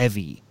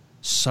heavy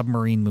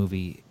submarine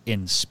movie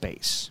in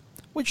space,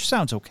 which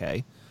sounds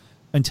okay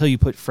until you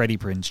put Freddie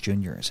Prinze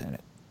Jr. in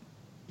it,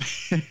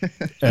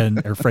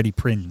 or Freddie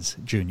Prinze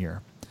Jr.,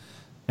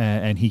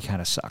 and he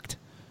kind of sucked.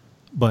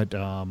 But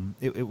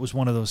it was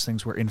one of those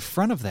things where in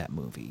front of that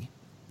movie,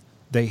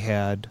 they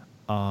had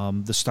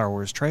the Star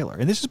Wars trailer,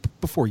 and this is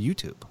before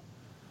YouTube.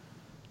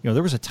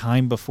 There was a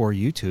time before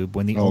YouTube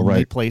when the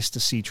only place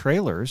to see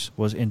trailers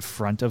was in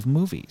front of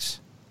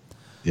movies.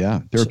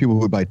 Yeah, there were people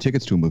who would buy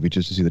tickets to a movie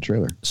just to see the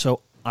trailer.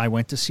 So I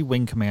went to see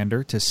Wing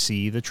Commander to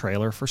see the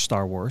trailer for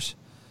Star Wars.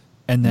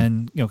 And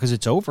then, because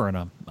it's over in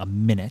a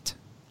minute,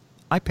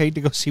 I paid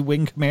to go see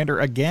Wing Commander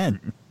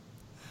again.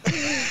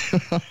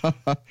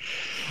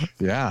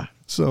 Yeah.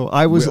 So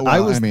I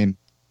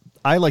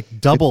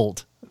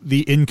doubled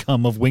the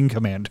income of Wing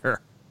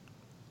Commander.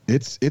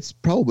 It's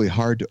probably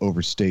hard to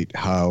overstate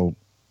how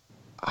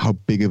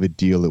big of a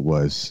deal it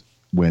was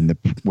when the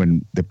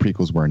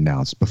prequels were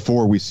announced,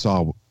 before we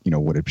saw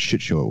what a shit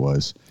show it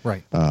was.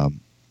 Right.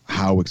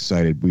 How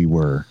excited we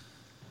were,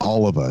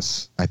 all of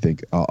us. I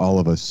think all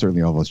of us,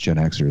 certainly all of us Gen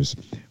Xers,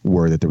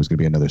 were that there was going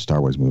to be another Star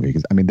Wars movie.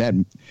 Because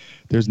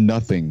there's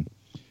nothing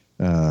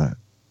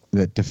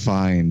that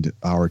defined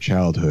our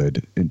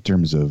childhood in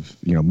terms of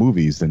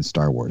movies than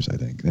Star Wars. I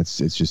think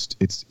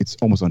it's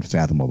almost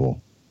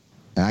unfathomable.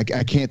 And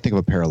I can't think of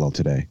a parallel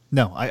today.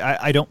 No,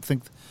 I don't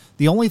think.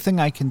 The only thing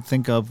I can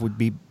think of would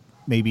be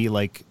maybe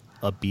like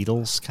a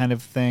Beatles kind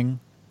of thing,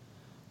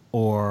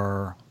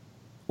 or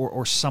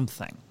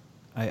something.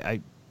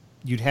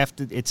 You'd have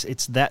to.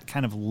 It's that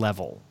kind of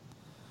level.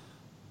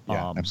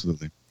 Yeah,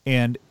 absolutely.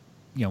 And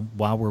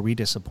wow, were we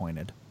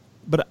disappointed?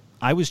 But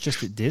I was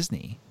just at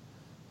Disney,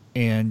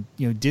 and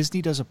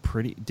Disney does a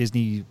pretty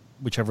Disney,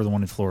 whichever the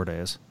one in Florida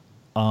is,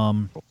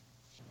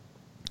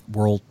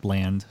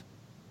 Worldland,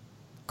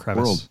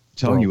 Crevice. World. I'm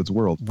telling you, it's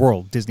World.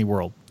 World, Disney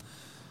World.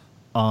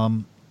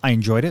 I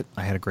enjoyed it.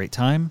 I had a great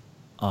time.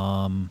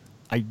 The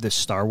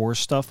Star Wars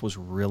stuff was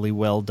really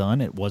well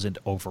done. It wasn't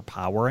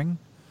overpowering.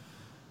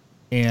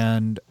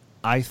 And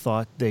I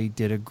thought they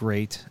did a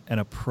great and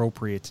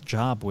appropriate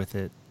job with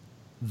it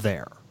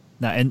there.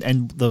 Now,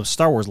 and the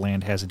Star Wars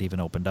land hasn't even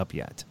opened up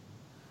yet.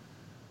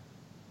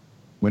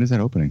 When is that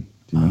opening?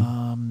 Do you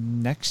know?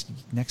 Next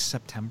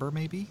September,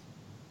 maybe.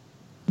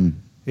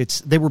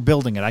 They were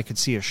building it. I could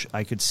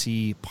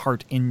see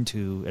part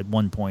at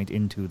one point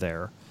into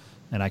there,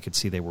 and I could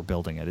see they were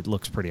building it. It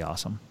looks pretty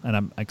awesome, and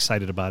I'm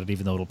excited about it.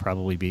 Even though it'll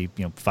probably be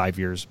 5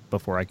 years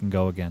before I can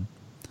go again,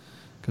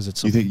 because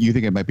it's. You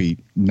think it might be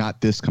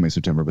not this coming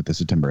September, but the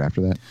September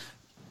after that?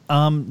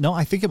 No,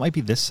 I think it might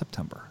be this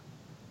September.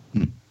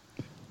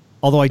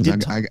 Although I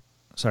did.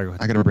 Sorry, go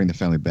ahead. I got to bring the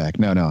family back.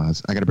 No,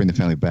 I got to bring the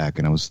family back,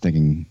 and I was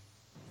thinking,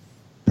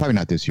 probably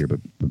not this year, but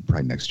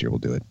probably next year we'll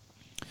do it.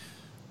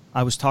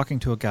 I was talking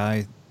to a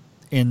guy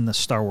in the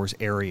Star Wars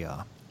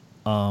area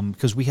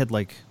because we had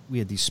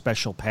these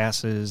special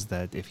passes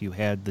that if you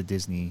had the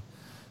Disney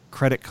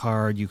credit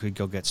card, you could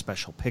go get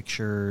special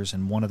pictures,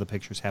 and one of the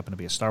pictures happened to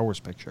be a Star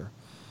Wars picture.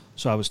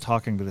 So I was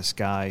talking to this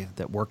guy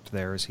that worked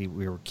there as we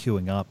were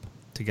queuing up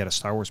to get a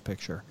Star Wars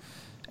picture,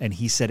 and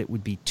he said it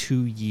would be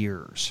 2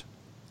 years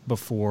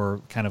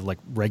before kind of like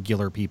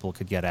regular people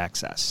could get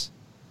access.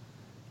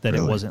 That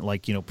really? It wasn't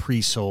like,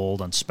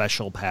 pre-sold on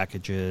special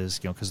packages,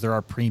 because there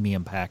are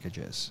premium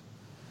packages.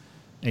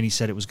 And he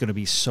said it was going to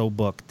be so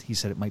booked. He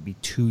said it might be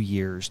 2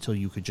 years till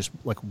you could just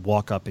like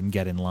walk up and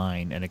get in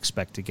line and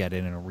expect to get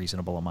in a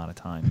reasonable amount of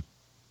time.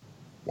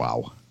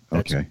 Wow.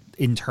 Okay.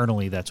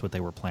 Internally, that's what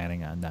they were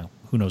planning on. Now,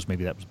 who knows?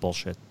 Maybe that was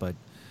bullshit, but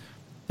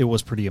it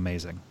was pretty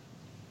amazing.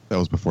 That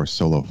was before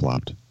Solo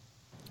flopped.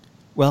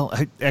 Well,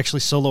 actually,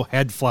 Solo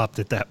had flopped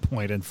at that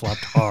point and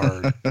flopped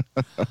hard.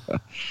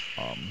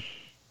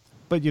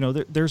 But,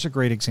 there's a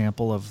great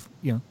example of,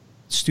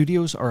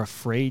 studios are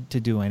afraid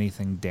to do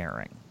anything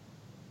daring.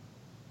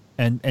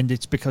 And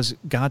it's because,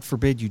 God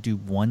forbid, you do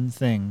one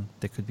thing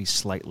that could be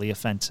slightly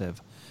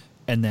offensive,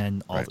 and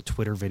then all the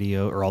Twitter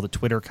video or all the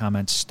Twitter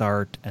comments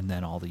start, and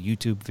then all the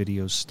YouTube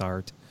videos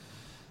start.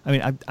 I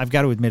mean, I've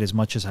got to admit, as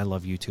much as I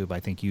love YouTube, I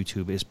think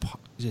YouTube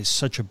is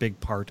such a big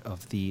part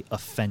of the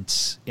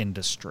offense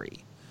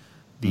industry,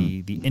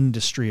 the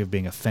industry of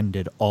being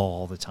offended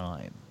all the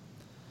time,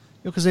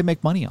 because they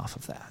make money off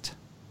of that.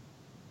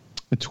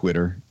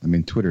 Twitter,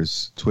 Twitter,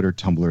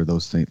 Tumblr,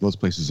 those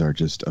places are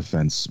just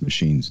offense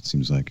machines. It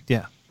seems like.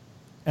 Yeah,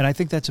 and I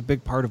think that's a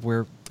big part of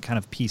where kind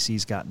of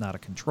PC's gotten out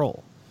of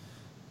control.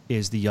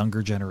 Is the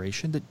younger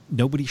generation that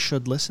nobody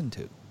should listen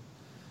to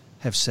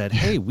have said,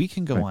 hey, we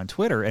can go on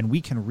Twitter and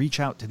we can reach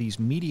out to these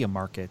media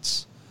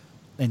markets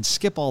and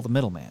skip all the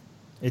middleman.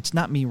 It's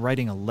not me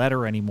writing a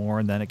letter anymore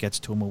and then it gets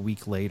to them a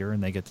week later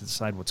and they get to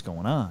decide what's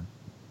going on.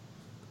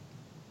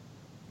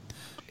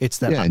 It's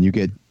that. Yeah, and you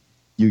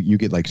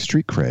get like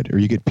street cred, or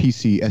you get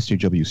PC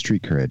SJW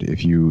street cred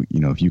if you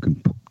can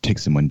take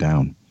someone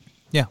down.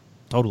 Yeah,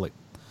 totally.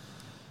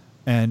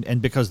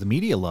 And because the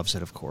media loves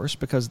it, of course,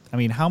 because,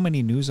 how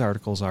many news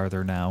articles are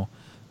there now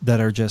that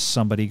are just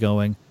somebody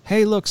going,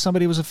 hey, look,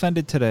 somebody was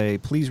offended today.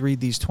 Please read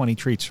these 20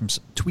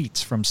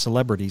 tweets from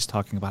celebrities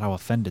talking about how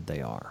offended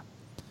they are.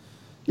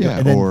 Yeah,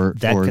 and or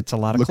gets a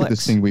lot of look clicks. At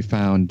this thing we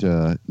found,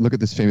 look at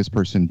this famous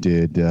person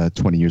did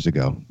 20 years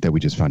ago that we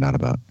just found out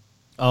about.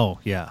 Oh,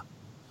 yeah.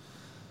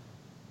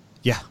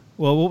 Yeah.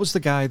 Well, what was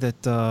the guy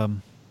that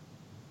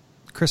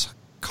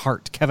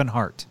Kevin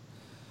Hart.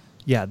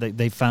 Yeah,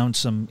 they found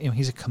some,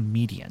 he's a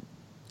comedian,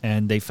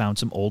 and they found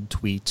some old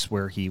tweets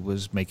where he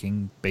was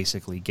making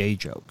basically gay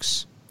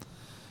jokes.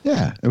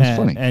 Yeah, it was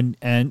funny.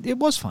 And it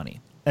was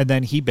funny. And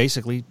then he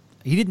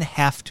didn't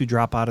have to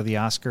drop out of the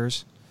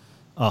Oscars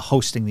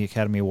hosting the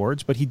Academy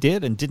Awards, but he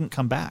did and didn't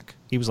come back.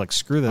 He was like,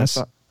 screw this,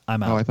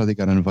 I'm out. Oh, I thought he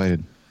got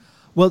uninvited.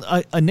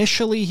 Well,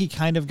 initially he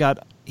kind of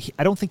got,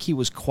 I don't think he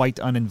was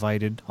quite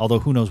uninvited, although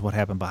who knows what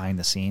happened behind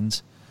the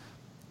scenes.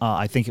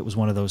 I think it was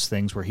one of those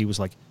things where he was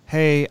like,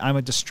 hey, I'm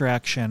a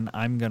distraction,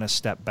 I'm going to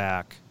step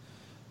back,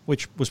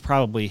 which was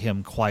probably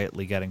him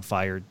quietly getting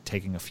fired,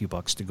 taking a few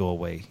bucks to go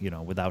away,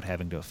 without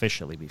having to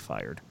officially be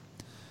fired.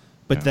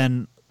 But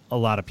then a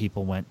lot of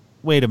people went,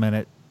 wait a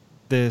minute,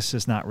 this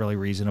is not really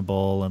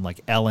reasonable, and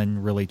like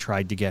Ellen really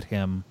tried to get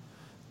him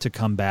to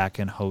come back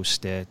and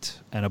host it,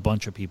 and a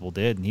bunch of people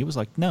did, and he was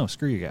like, no,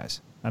 screw you guys,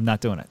 I'm not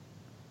doing it.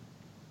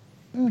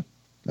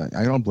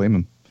 I don't blame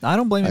him. I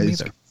don't blame him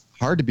either.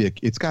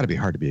 It's got to be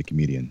hard to be a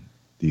comedian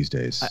these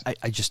days.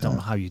 I just don't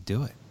know how you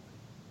do it.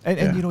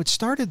 And you know, it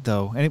started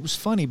though, and it was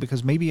funny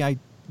because maybe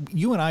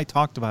you and I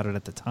talked about it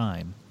at the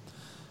time,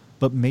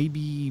 but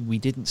maybe we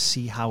didn't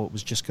see how it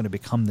was just going to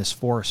become this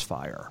forest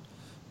fire,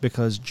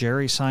 because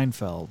Jerry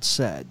Seinfeld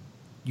said,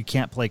 you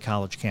can't play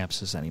college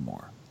campuses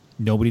anymore.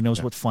 Nobody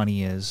knows what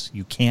funny is.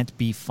 You can't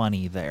be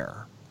funny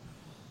there.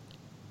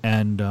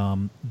 And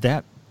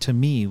that, to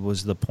me,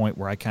 was the point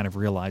where I kind of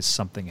realized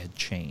something had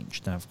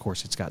changed. And, of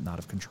course, it's gotten out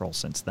of control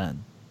since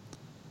then.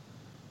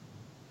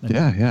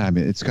 Yeah. I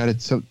mean, it's got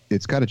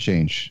to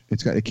change.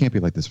 It can't be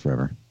like this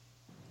forever.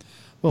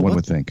 Well, one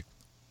would think.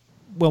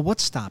 Well, what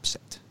stops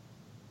it?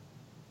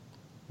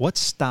 What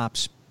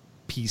stops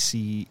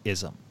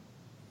PC-ism?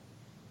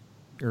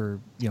 Or,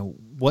 you know,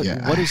 what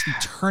is the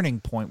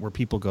turning point where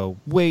people go,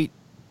 wait,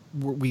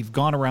 we've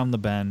gone around the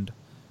bend,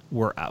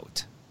 we're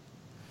out?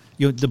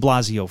 You know, de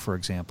Blasio, for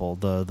example,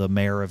 the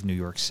mayor of New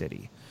York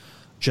City,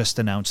 just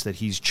announced that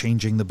he's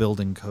changing the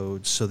building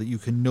codes so that you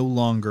can no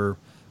longer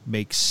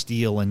make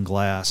steel and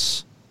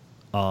glass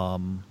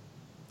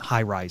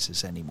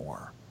high-rises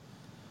anymore.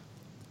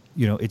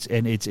 You know, it's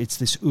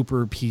this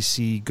uber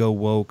PC go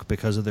woke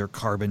because of their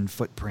carbon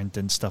footprint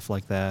and stuff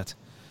like that.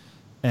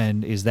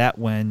 And is that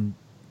when,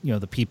 you know,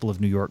 the people of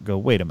New York go,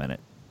 wait a minute,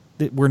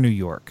 we're New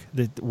York.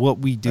 What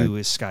we do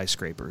is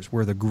skyscrapers.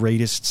 We're the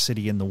greatest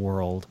city in the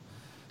world.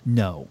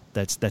 No,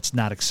 that's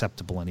not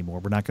acceptable anymore.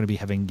 We're not going to be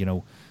having, you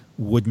know,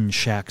 wooden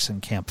shacks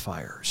and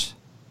campfires.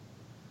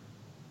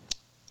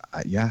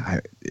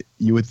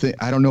 You would think.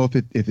 I don't know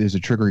if there's a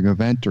triggering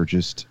event or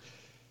just,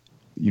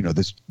 you know,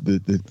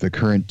 the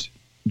current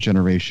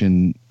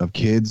generation of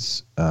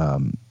kids,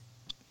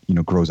 you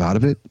know, grows out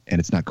of it and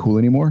it's not cool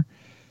anymore.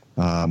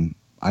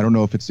 I don't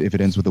know if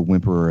it ends with a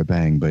whimper or a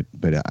bang, but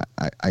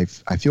I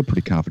feel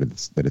pretty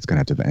confident that it's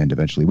going to have to end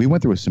eventually. We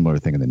went through a similar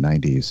thing in the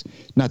 90s.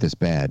 Not this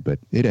bad, but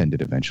it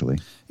ended eventually.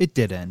 It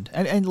did end.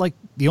 And like,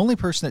 the only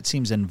person that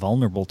seems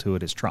invulnerable to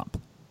it is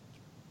Trump.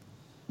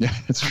 Yeah,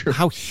 that's true.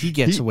 How he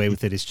gets away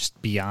with it is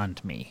just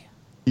beyond me.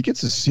 He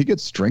gets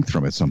strength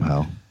from it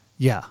somehow.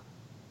 Yeah.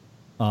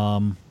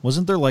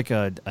 Wasn't there like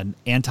an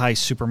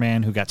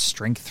anti-Superman who got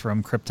strength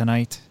from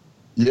kryptonite?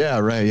 Yeah,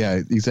 right. Yeah,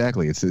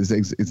 exactly. It's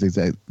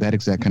that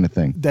exact kind of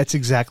thing. That's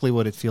exactly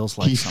what it feels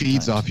like. He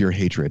feeds off your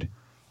hatred.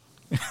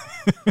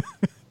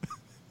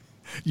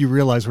 You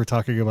realize we're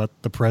talking about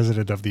the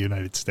president of the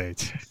United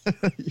States.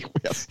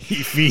 Yes. He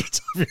feeds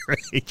off your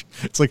hatred.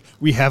 It's like,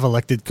 we have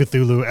elected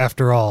Cthulhu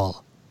after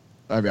all.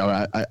 I mean,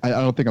 I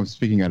don't think I'm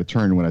speaking out of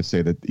turn when I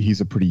say that he's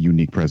a pretty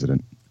unique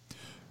president.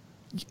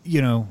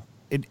 You know,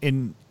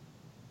 in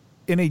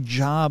a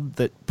job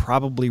that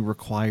probably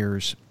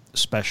requires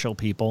special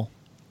people,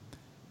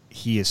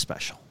 he is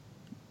special.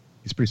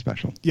 He's pretty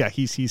special. Yeah,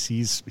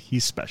 he's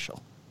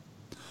special.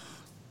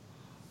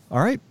 All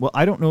right. Well,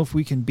 I don't know if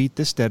we can beat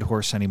this dead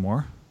horse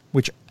anymore.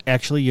 Which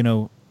actually, you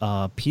know,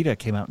 PETA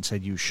came out and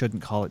said you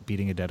shouldn't call it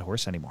beating a dead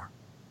horse anymore.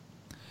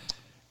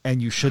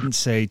 And you shouldn't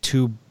say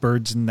 2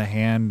 birds in the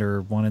hand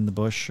or 1 in the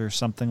bush or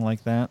something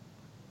like that.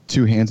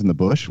 2 hands in the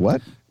bush?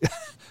 What?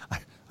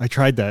 I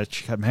tried that.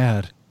 She got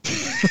mad.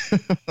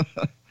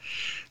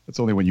 That's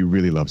only when you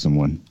really love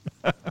someone.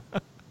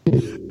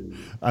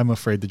 I'm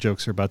afraid the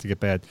jokes are about to get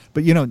bad.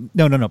 But, you know,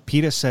 no.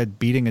 PETA said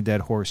beating a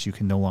dead horse, you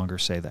can no longer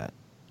say that.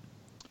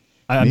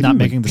 I'm not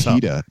making this up.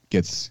 PETA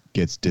gets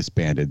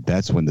disbanded.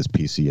 That's when this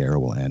PC era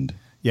will end.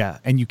 Yeah,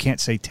 and you can't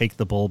say take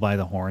the bull by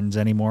the horns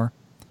anymore.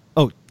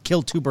 Oh,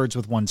 kill 2 birds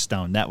with 1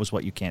 stone. That was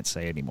what you can't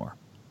say anymore.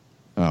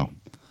 Oh,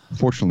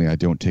 fortunately, I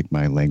don't take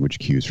my language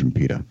cues from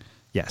PETA.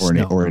 Yes,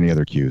 or any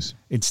other cues.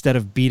 Instead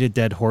of beat a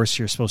dead horse,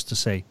 you're supposed to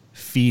say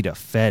feed a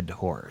fed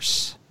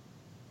horse.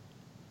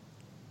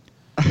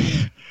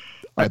 That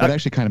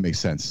actually kind of makes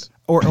sense.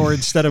 Or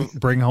instead of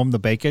bring home the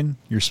bacon,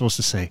 you're supposed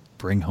to say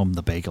bring home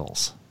the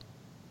bagels.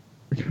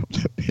 Bring home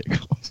the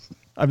bagels.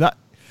 I'm not.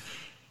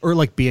 Or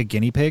like be a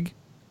guinea pig,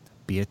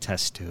 be a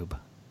test tube.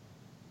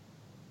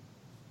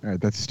 All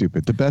right, that's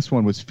stupid. The best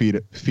one was feed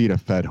a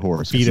fed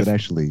horse.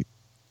 Actually,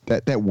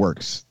 that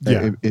works.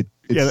 Yeah. It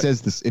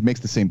says this. It makes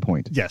the same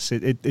point. Yes,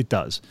 it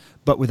does,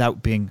 but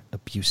without being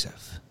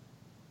abusive.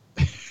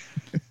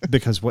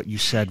 Because what you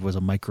said was a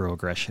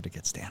microaggression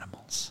against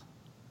animals.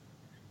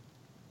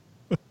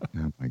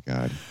 Oh my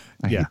God,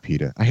 I hate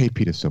PETA. I hate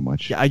PETA so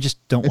much. Yeah, I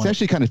just don't. It's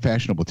actually kind of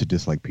fashionable to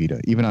dislike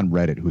PETA. Even on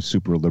Reddit, who's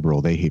super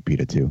liberal, they hate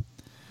PETA too.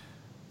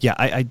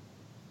 Yeah,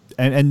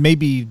 and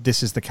maybe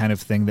this is the kind of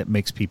thing that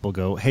makes people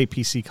go, "Hey,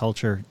 PC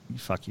culture,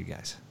 fuck you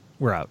guys,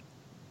 we're out."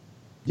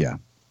 Yeah.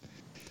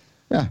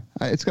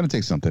 It's going to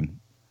take something.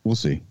 We'll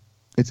see.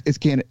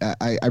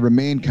 I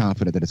remain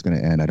confident that it's going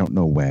to end. I don't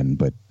know when,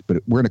 but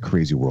we're in a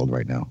crazy world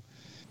right now.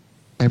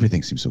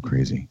 Everything seems so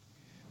crazy,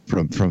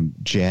 from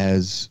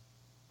jazz.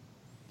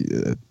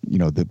 You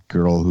know, the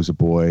girl who's a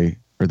boy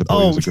or the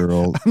boy who's a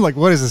girl. I'm like,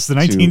 what is this? The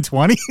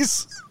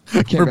 1920s?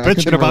 We're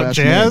bitching about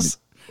jazz.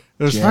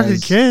 There's fucking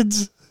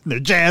kids. Their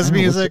jazz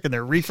music and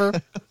their reefer.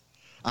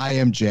 I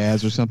am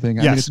jazz or something.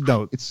 Yes,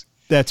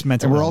 that's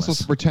mental. And we're also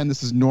to pretend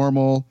this is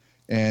normal,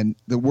 and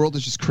the world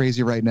is just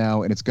crazy right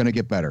now, and it's going to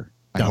get better.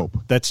 I hope.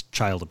 That's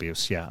child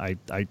abuse. Yeah,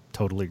 I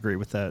totally agree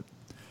with that.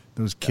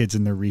 Those kids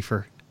in their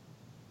reefer.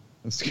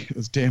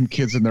 Those damn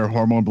kids and their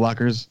hormone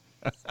blockers.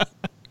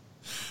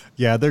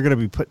 Yeah, they're going to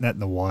be putting that in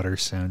the water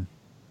soon.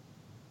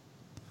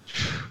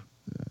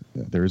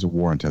 There is a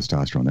war on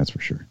testosterone, that's for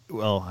sure.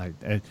 Well,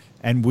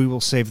 and we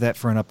will save that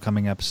for an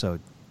upcoming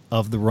episode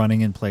of the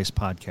Running in Place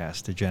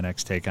podcast, the Gen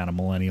X take on a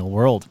millennial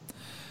world.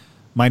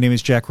 My name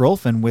is Jack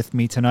Rolfe, and with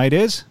me tonight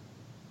is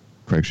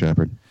Craig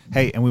Shepard.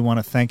 Hey, and we want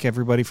to thank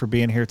everybody for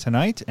being here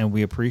tonight, and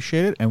we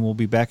appreciate it, and we'll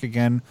be back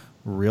again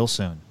real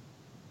soon.